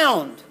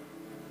ground.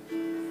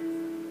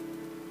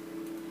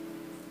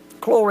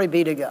 Glory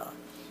be to God.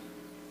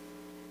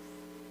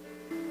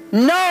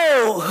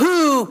 Know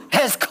who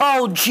has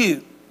called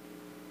you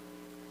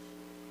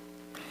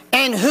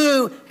and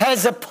who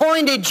has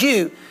appointed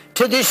you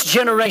to this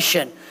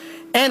generation.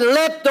 And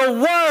let the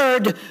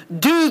Word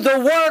do the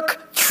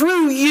work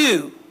through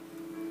you.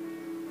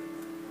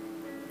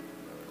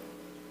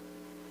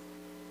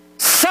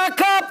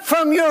 Suck up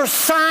from your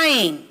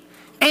sighing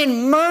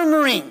and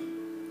murmuring,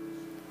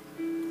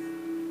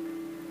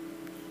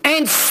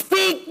 and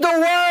speak the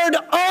Word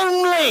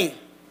only,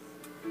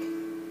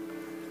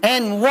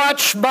 and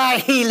watch my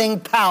healing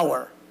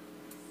power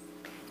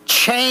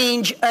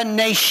change a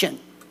nation.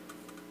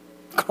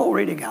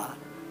 Glory to God.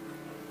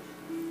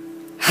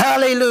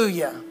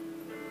 Hallelujah.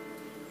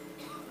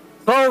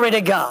 Glory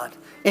to God.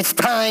 It's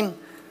time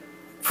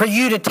for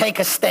you to take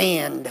a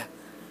stand.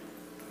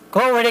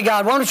 Glory to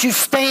God. Why don't you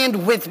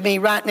stand with me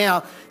right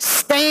now?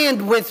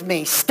 Stand with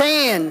me.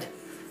 Stand.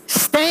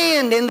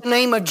 Stand in the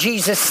name of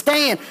Jesus.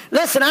 Stand.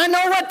 Listen, I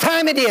know what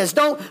time it is.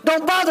 Don't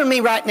bother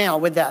me right now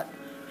with that.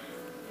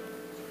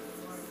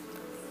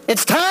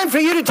 It's time for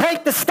you to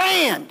take the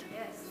stand.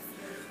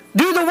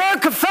 Do the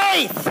work of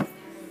faith.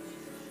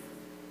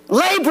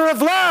 Labor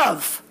of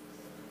love.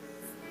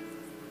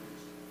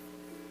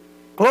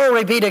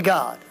 Glory be to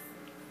God.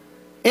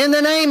 In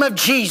the name of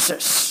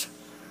Jesus,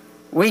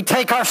 we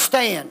take our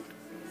stand.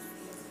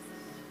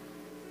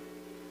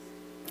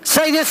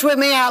 Say this with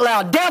me out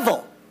loud.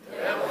 Devil,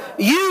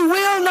 you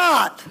will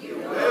not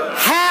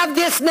have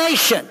this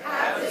nation.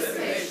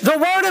 The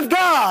Word of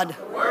God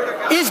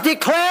is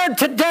declared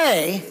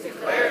today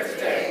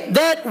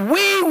that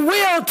we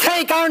will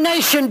take our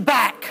nation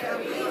back.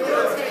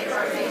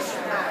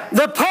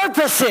 The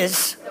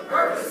purposes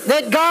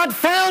that God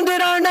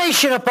founded our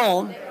nation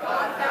upon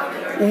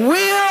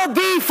will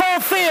be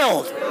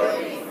fulfilled.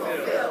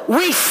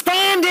 We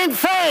stand in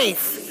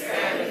faith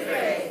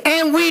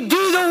and we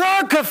do the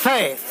work of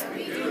faith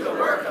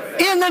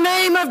in the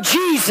name of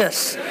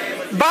Jesus,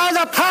 by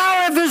the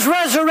power of His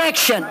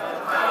resurrection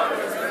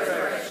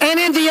and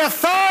in the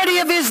authority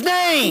of His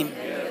name.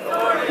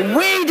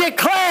 We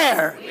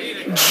declare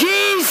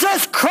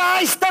Jesus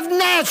Christ of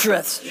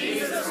Nazareth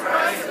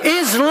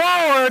is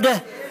Lord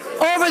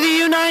over the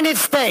United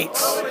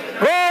States.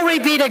 Glory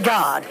be to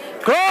God.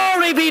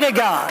 Glory be to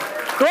God.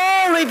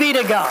 Glory be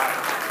to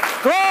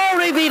God.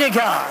 Glory be to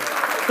God.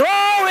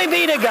 Glory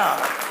be to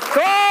God.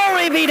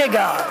 Glory be to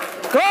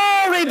God.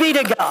 Glory be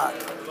to God.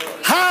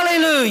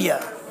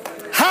 Hallelujah.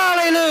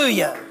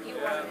 Hallelujah.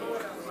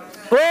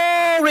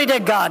 Glory to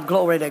God.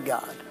 Glory to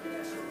God.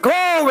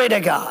 Glory to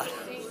God.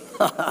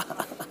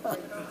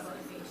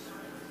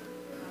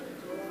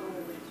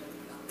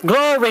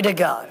 Glory to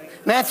God.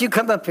 Matthew,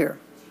 come up here.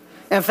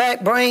 In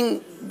fact,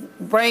 bring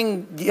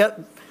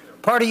the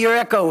part of your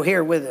echo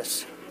here with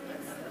us.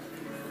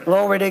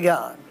 Glory to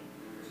God.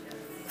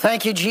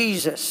 Thank you,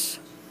 Jesus.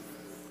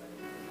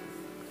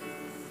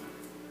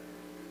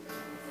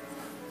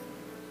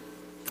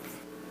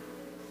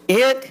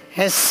 It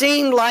has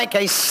seemed like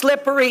a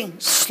slippery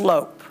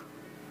slope.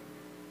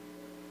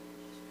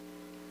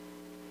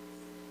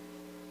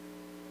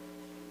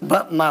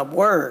 But my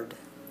word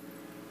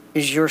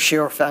is your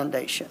sure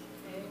foundation.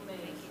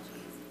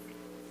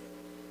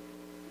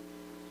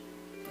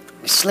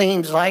 It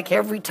seems like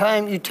every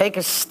time you take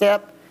a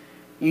step,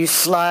 you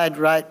slide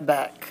right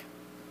back.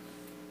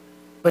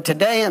 But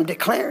today I'm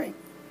declaring.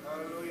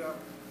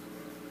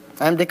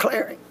 I'm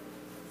declaring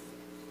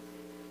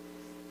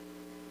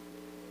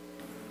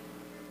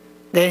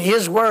that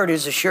His word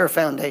is a sure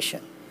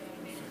foundation.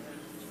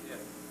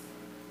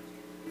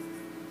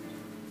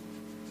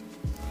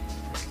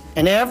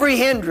 And every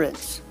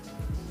hindrance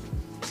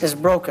is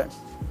broken.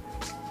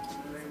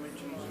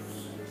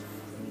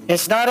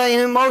 It's not an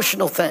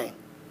emotional thing.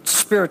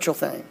 spiritual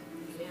thing.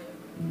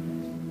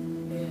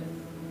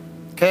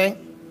 Okay?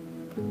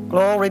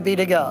 Glory be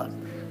to God.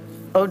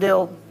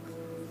 Odell,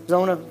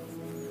 Zona,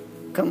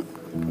 come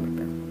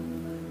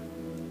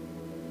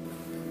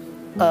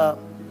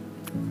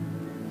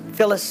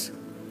Phyllis,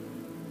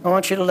 I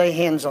want you to lay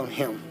hands on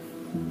him.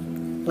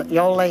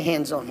 Y'all lay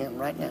hands on him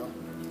right now.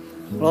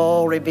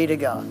 Glory be to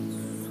God.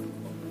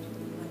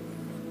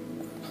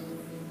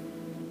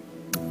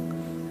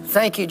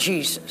 Thank you,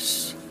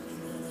 Jesus.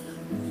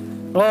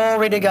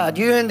 Glory to God.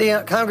 You in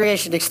the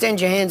congregation,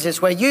 extend your hands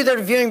this way. You that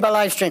are viewing by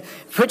live stream,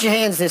 put your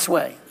hands this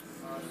way.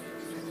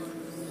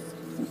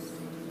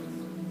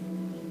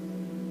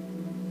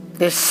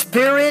 The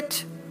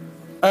spirit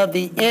of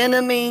the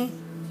enemy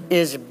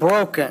is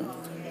broken.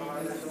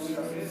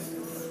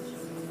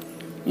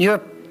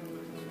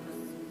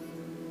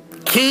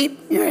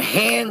 Keep your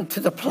hand to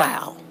the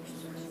plow.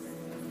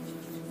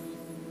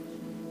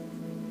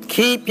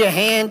 Keep your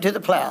hand to the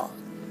plow.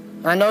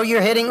 I know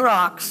you're hitting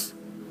rocks.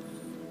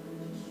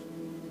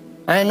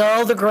 I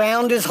know the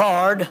ground is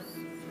hard.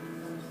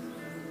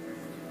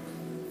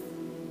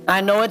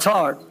 I know it's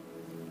hard.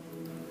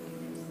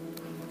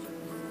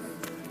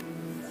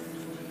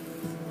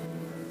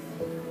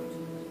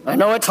 I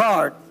know it's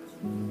hard.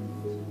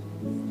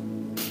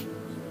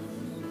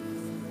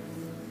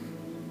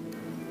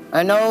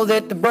 I know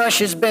that the brush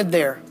has been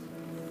there.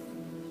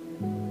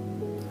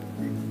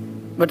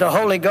 But the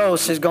Holy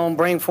Ghost is going to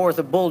bring forth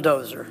a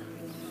bulldozer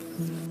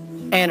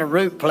and a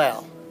root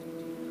plow.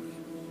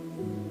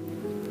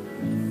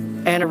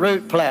 And a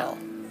root plow.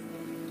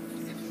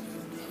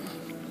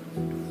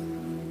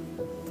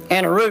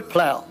 And a root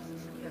plow.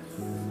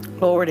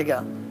 Glory to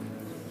God.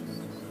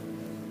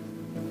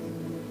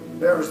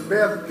 There's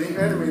been the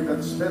enemy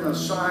that's been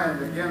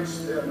assigned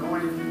against the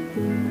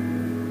anointing.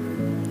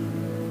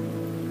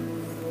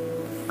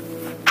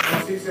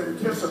 He's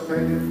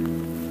anticipated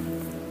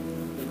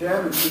the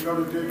damage he's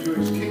going to do to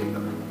his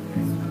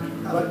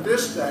kingdom. But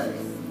this day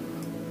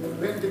has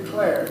been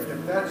declared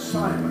that that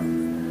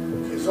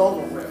assignment is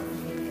over with.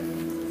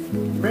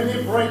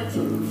 Many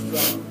breakthroughs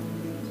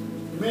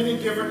from many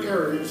different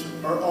areas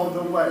are on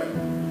the way.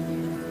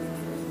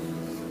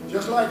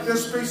 Just like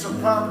this piece of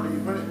property,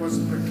 when it was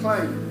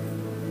proclaimed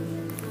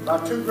by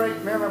two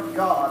great men of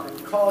God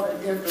and called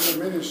it into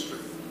the ministry,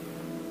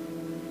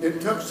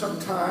 it took some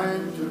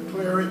time to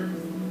clear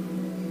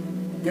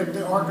it, get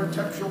the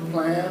architectural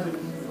plan,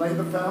 and lay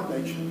the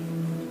foundation.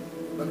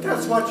 But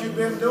that's what you've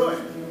been doing.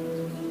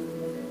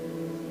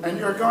 And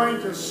you're going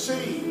to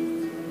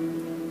see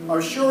a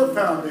sure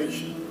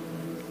foundation.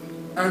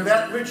 And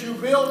that which you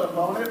build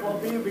upon it will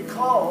be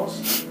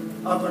because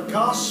of the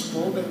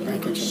gospel that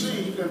you've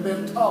received and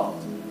been taught.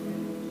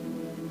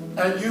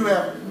 And you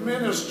have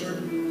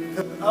ministered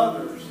to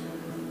others.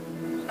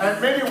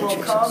 And many will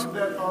come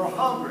that are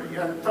hungry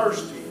and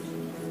thirsty.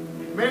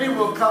 Many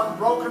will come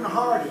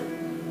brokenhearted,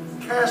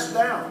 cast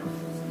down.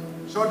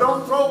 So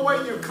don't throw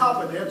away your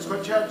confidence,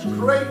 which has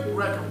great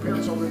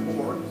recompense or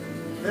reward,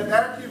 that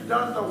after you've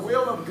done the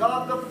will of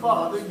God the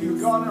Father, you're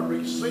going to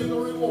receive a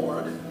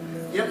reward.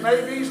 It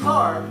may be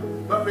hard,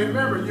 but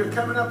remember, you're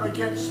coming up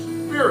against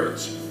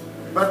spirits.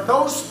 But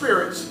those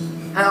spirits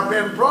have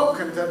been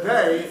broken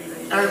today,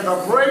 and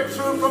the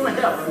breakthrough from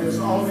heaven is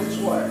on its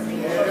way.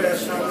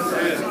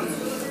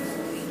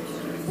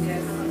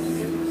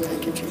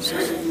 Thank you,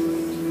 Jesus.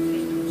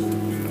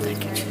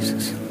 Thank you,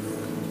 Jesus.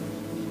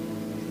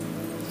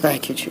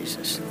 Thank you,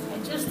 Jesus.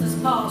 And just as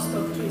Paul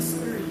spoke to his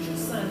spiritual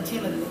son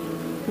Timothy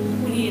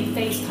when he had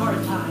faced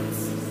hard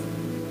times,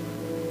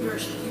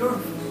 your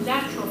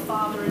natural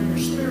father and your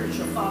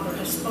spiritual father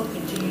has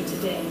spoken to you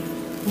today.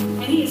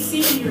 And he has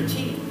seen your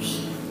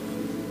tears.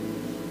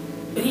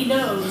 But he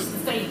knows the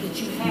faith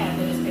that you have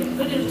that has been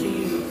put into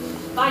you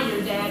by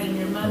your dad and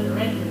your mother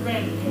and your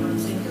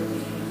grandparents and your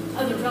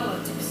other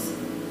relatives.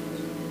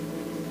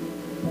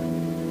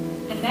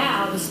 And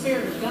now the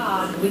Spirit of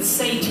God would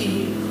say to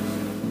you,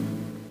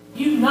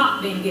 you've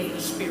not been given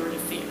a spirit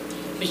of fear,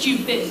 but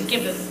you've been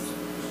given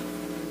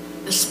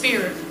the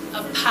spirit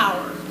of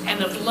power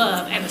and of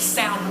love and a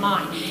sound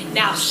mind.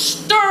 Now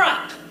stir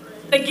up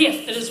the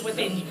gift that is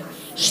within you.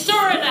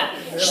 Stir it up.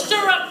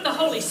 Stir up the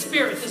Holy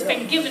Spirit that's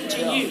been given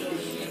to you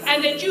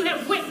and that you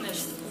have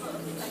witnessed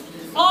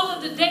all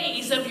of the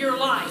days of your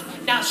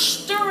life. Now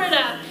stir it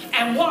up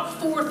and walk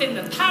forth in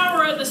the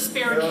power of the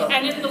Spirit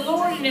and in the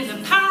Lord and in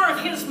the power of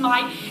His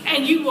might,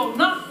 and you will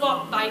not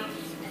walk by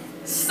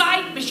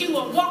sight, but you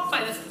will walk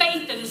by the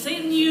faith that is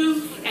in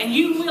you, and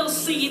you will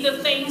see the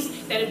things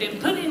that have been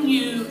put in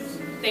you.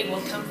 They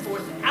will come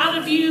forth out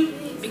of you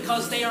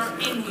because they are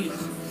in you.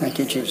 Thank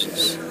you,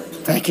 Jesus.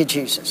 Thank you,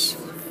 Jesus.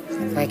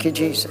 Thank you,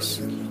 Jesus.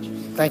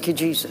 Thank you,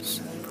 Jesus.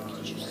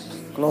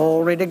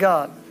 Glory to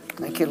God.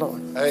 Thank you,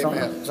 Lord.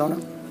 Amen.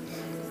 Zona.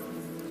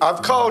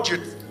 I've called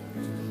you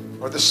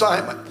for the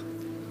assignment.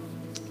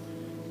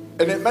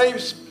 And it may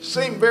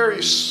seem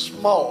very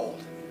small.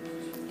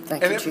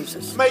 Thank And you, it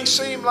Jesus. may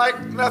seem like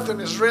nothing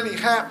is really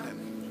happening.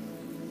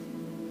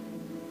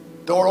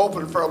 Door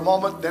open for a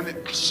moment, then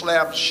it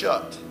slaps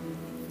shut.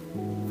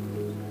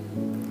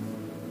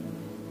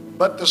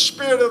 But the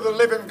Spirit of the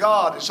living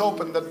God has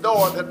opened the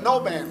door that no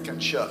man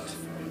can shut.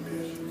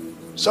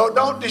 So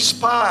don't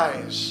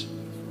despise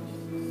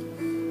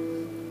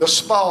the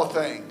small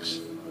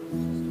things.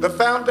 The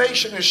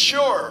foundation is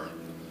sure.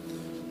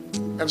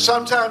 And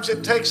sometimes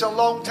it takes a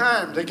long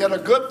time to get a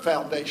good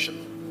foundation.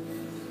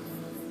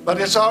 But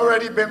it's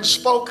already been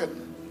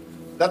spoken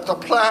that the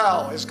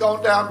plow has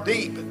gone down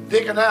deep,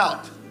 digging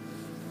out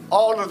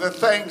all of the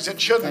things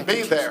that shouldn't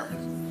be there.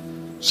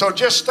 So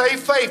just stay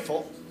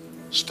faithful.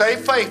 Stay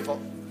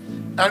faithful.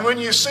 And when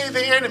you see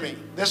the enemy,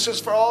 this is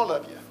for all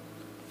of you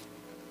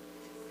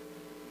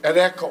at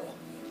Echo.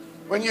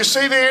 When you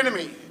see the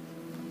enemy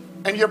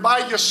and you're by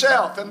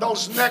yourself and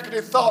those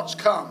negative thoughts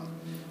come,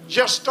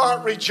 just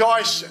start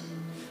rejoicing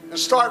and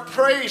start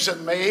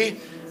praising me,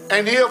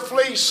 and he'll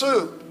flee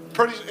soon,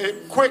 pretty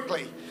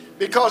quickly,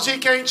 because he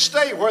can't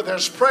stay where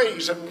there's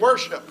praise and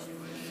worship.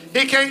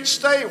 He can't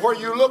stay where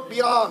you look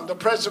beyond the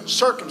present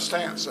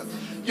circumstance.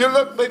 You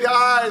look with the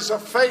eyes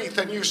of faith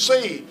and you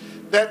see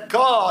that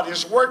God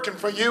is working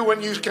for you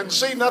when you can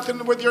see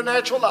nothing with your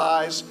natural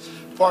eyes.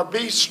 For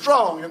be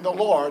strong in the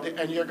Lord,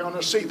 and you're going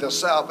to see the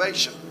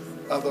salvation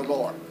of the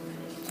Lord.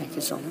 Thank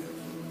you, Sonia.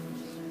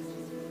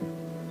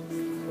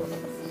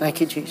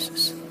 Thank you,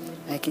 Jesus.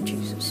 Thank you,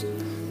 Jesus.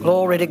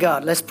 Glory to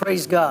God. Let's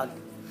praise God.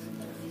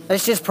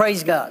 Let's just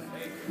praise God.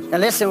 Now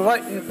listen,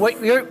 what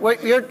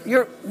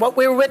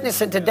we're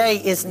witnessing today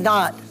is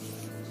not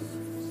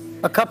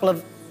a couple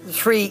of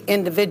 3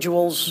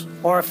 individuals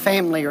or a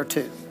family or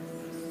 2.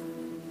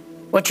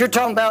 What you're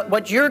talking about,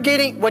 what you're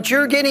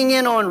getting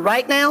in on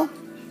right now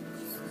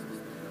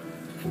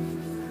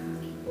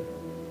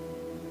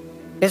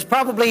is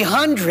probably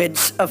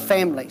hundreds of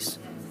families.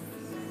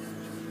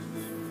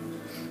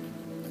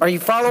 Are you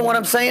following what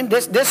I'm saying?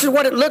 This is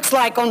what it looks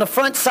like on the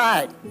front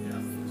side.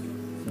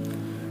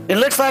 It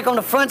looks like on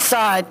the front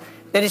side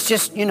that it's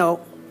just, a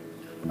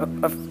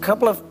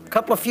couple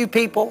of few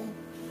people.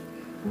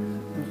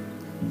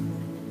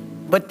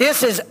 But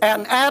this is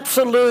an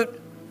absolute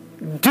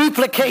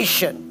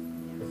duplication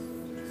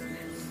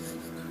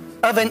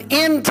of an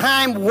end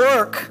time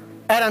work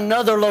at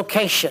another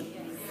location.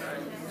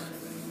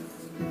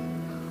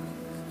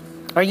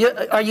 Are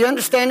you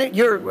understanding?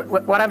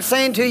 What I'm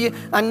saying to you?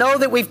 I know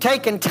that we've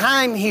taken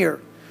time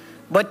here,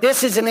 but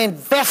this is an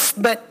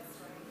investment.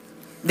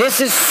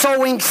 This is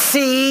sowing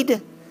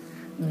seed.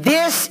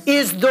 This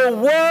is the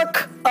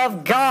work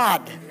of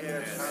God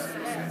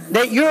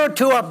that you're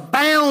to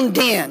abound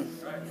in.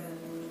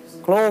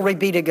 Glory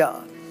be to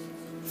God.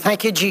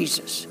 Thank you,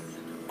 Jesus.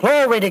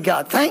 Glory to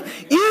God.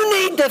 You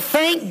need to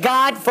thank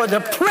God for the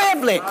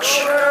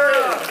privilege.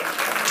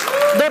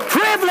 The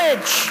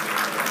privilege.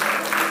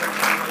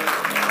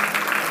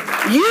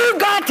 You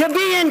got to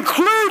be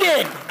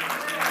included.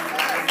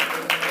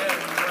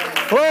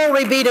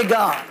 Glory be to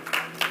God.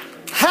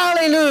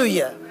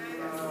 Hallelujah.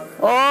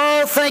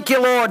 Oh, thank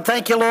you, Lord.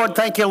 Thank you, Lord.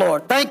 Thank you,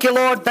 Lord. Thank you,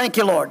 Lord. Thank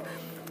you, Lord.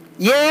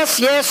 Yes,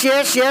 yes,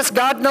 yes, yes.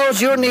 God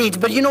knows your needs.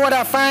 But you know what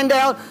I find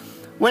out?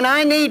 When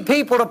I need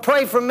people to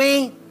pray for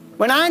me,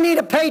 when I need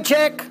a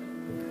paycheck,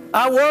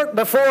 I work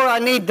before I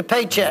need the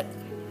paycheck.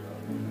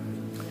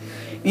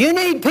 You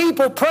need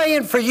people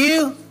praying for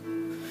you.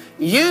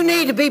 You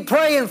need to be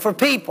praying for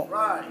people.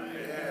 Right.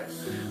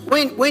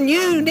 Yes. When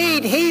you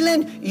need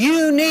healing,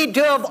 you need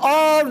to have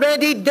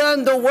already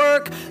done the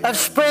work of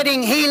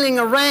spreading healing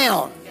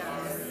around.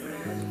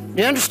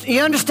 You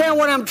understand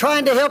what I'm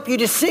trying to help you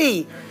to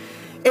see?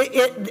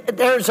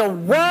 There's a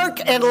work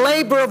and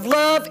labor of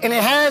love, and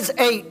it has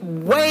a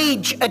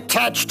wage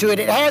attached to it.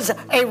 It has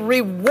a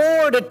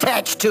reward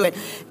attached to it.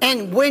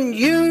 And when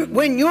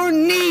your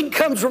need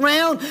comes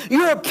around,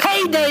 your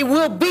payday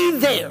will be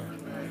there.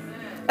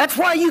 That's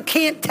why you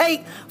can't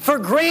take for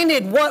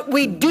granted what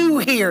we do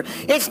here.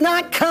 It's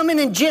not coming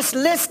and just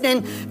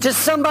listening to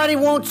somebody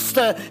who wants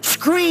to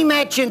scream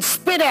at you and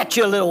spit at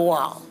you a little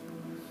while.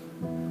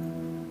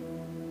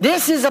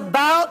 This is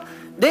about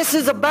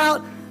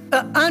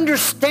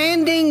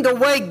understanding the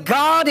way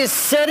God has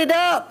set it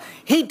up.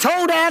 He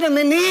told Adam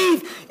and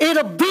Eve,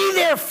 it'll be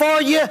there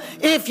for you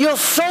if you'll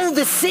sow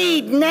the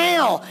seed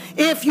now.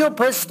 If you'll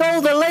bestow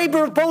the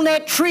labor upon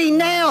that tree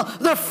now,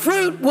 the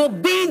fruit will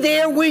be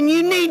there when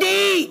you need to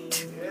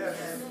eat.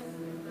 Yes.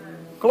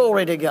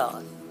 Glory to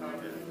God.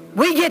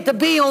 We get to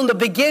be on the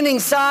beginning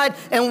side,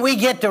 and we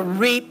get to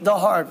reap the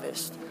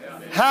harvest.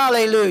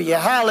 Hallelujah,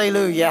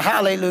 hallelujah,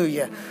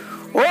 hallelujah.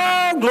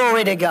 Oh,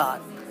 glory to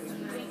God.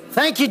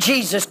 Thank you,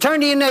 Jesus. Turn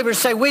to your neighbor and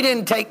say, we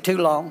didn't take too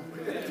long.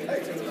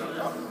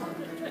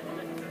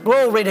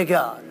 Glory to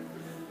God.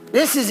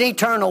 This is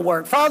eternal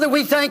work. Father,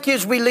 we thank you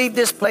as we leave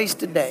this place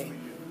today.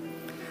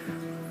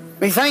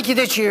 We thank you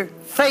that your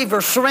favor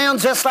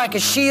surrounds us like a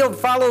shield,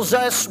 follows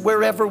us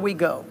wherever we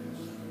go.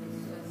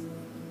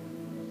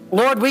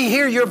 Lord, we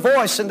hear your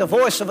voice, and the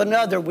voice of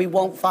another we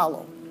won't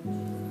follow.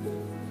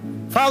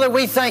 Father,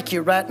 we thank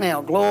you right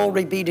now.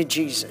 Glory be to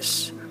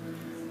Jesus,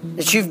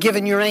 that you've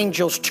given your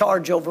angels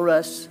charge over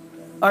us,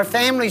 our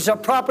families, our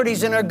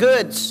properties, and our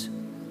goods.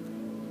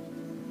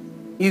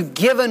 You've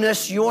given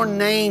us your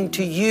name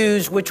to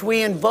use, which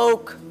we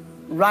invoke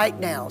right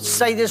now.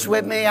 Say this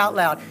with me out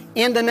loud.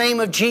 In the name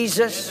of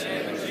Jesus,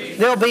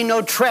 there'll be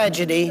no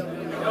tragedy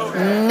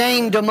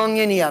named among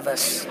any of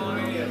us.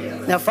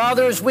 Now,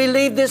 Father, as we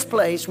leave this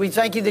place, we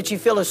thank you that you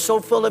fill us so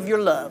full of your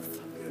love.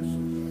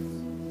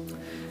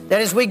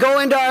 That as we go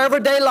into our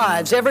everyday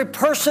lives, every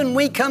person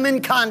we come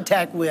in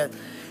contact with,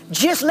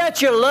 just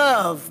let your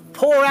love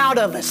pour out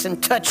of us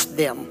and touch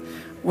them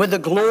with the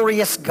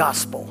glorious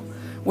gospel.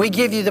 We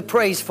give you the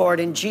praise for it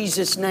in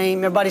Jesus'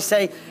 name. Everybody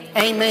say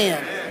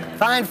amen.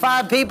 Find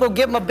 5 people,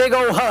 give them a big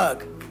old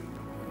hug.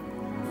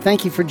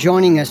 Thank you for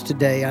joining us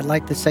today. I'd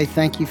like to say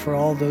thank you for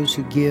all those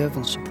who give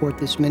and support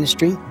this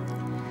ministry.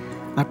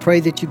 I pray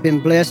that you've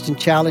been blessed and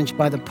challenged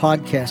by the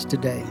podcast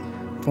today.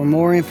 For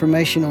more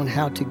information on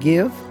how to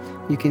give,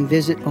 you can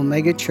visit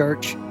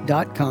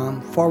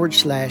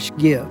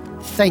omegachurch.com/give.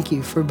 Thank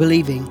you for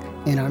believing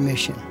in our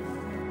mission.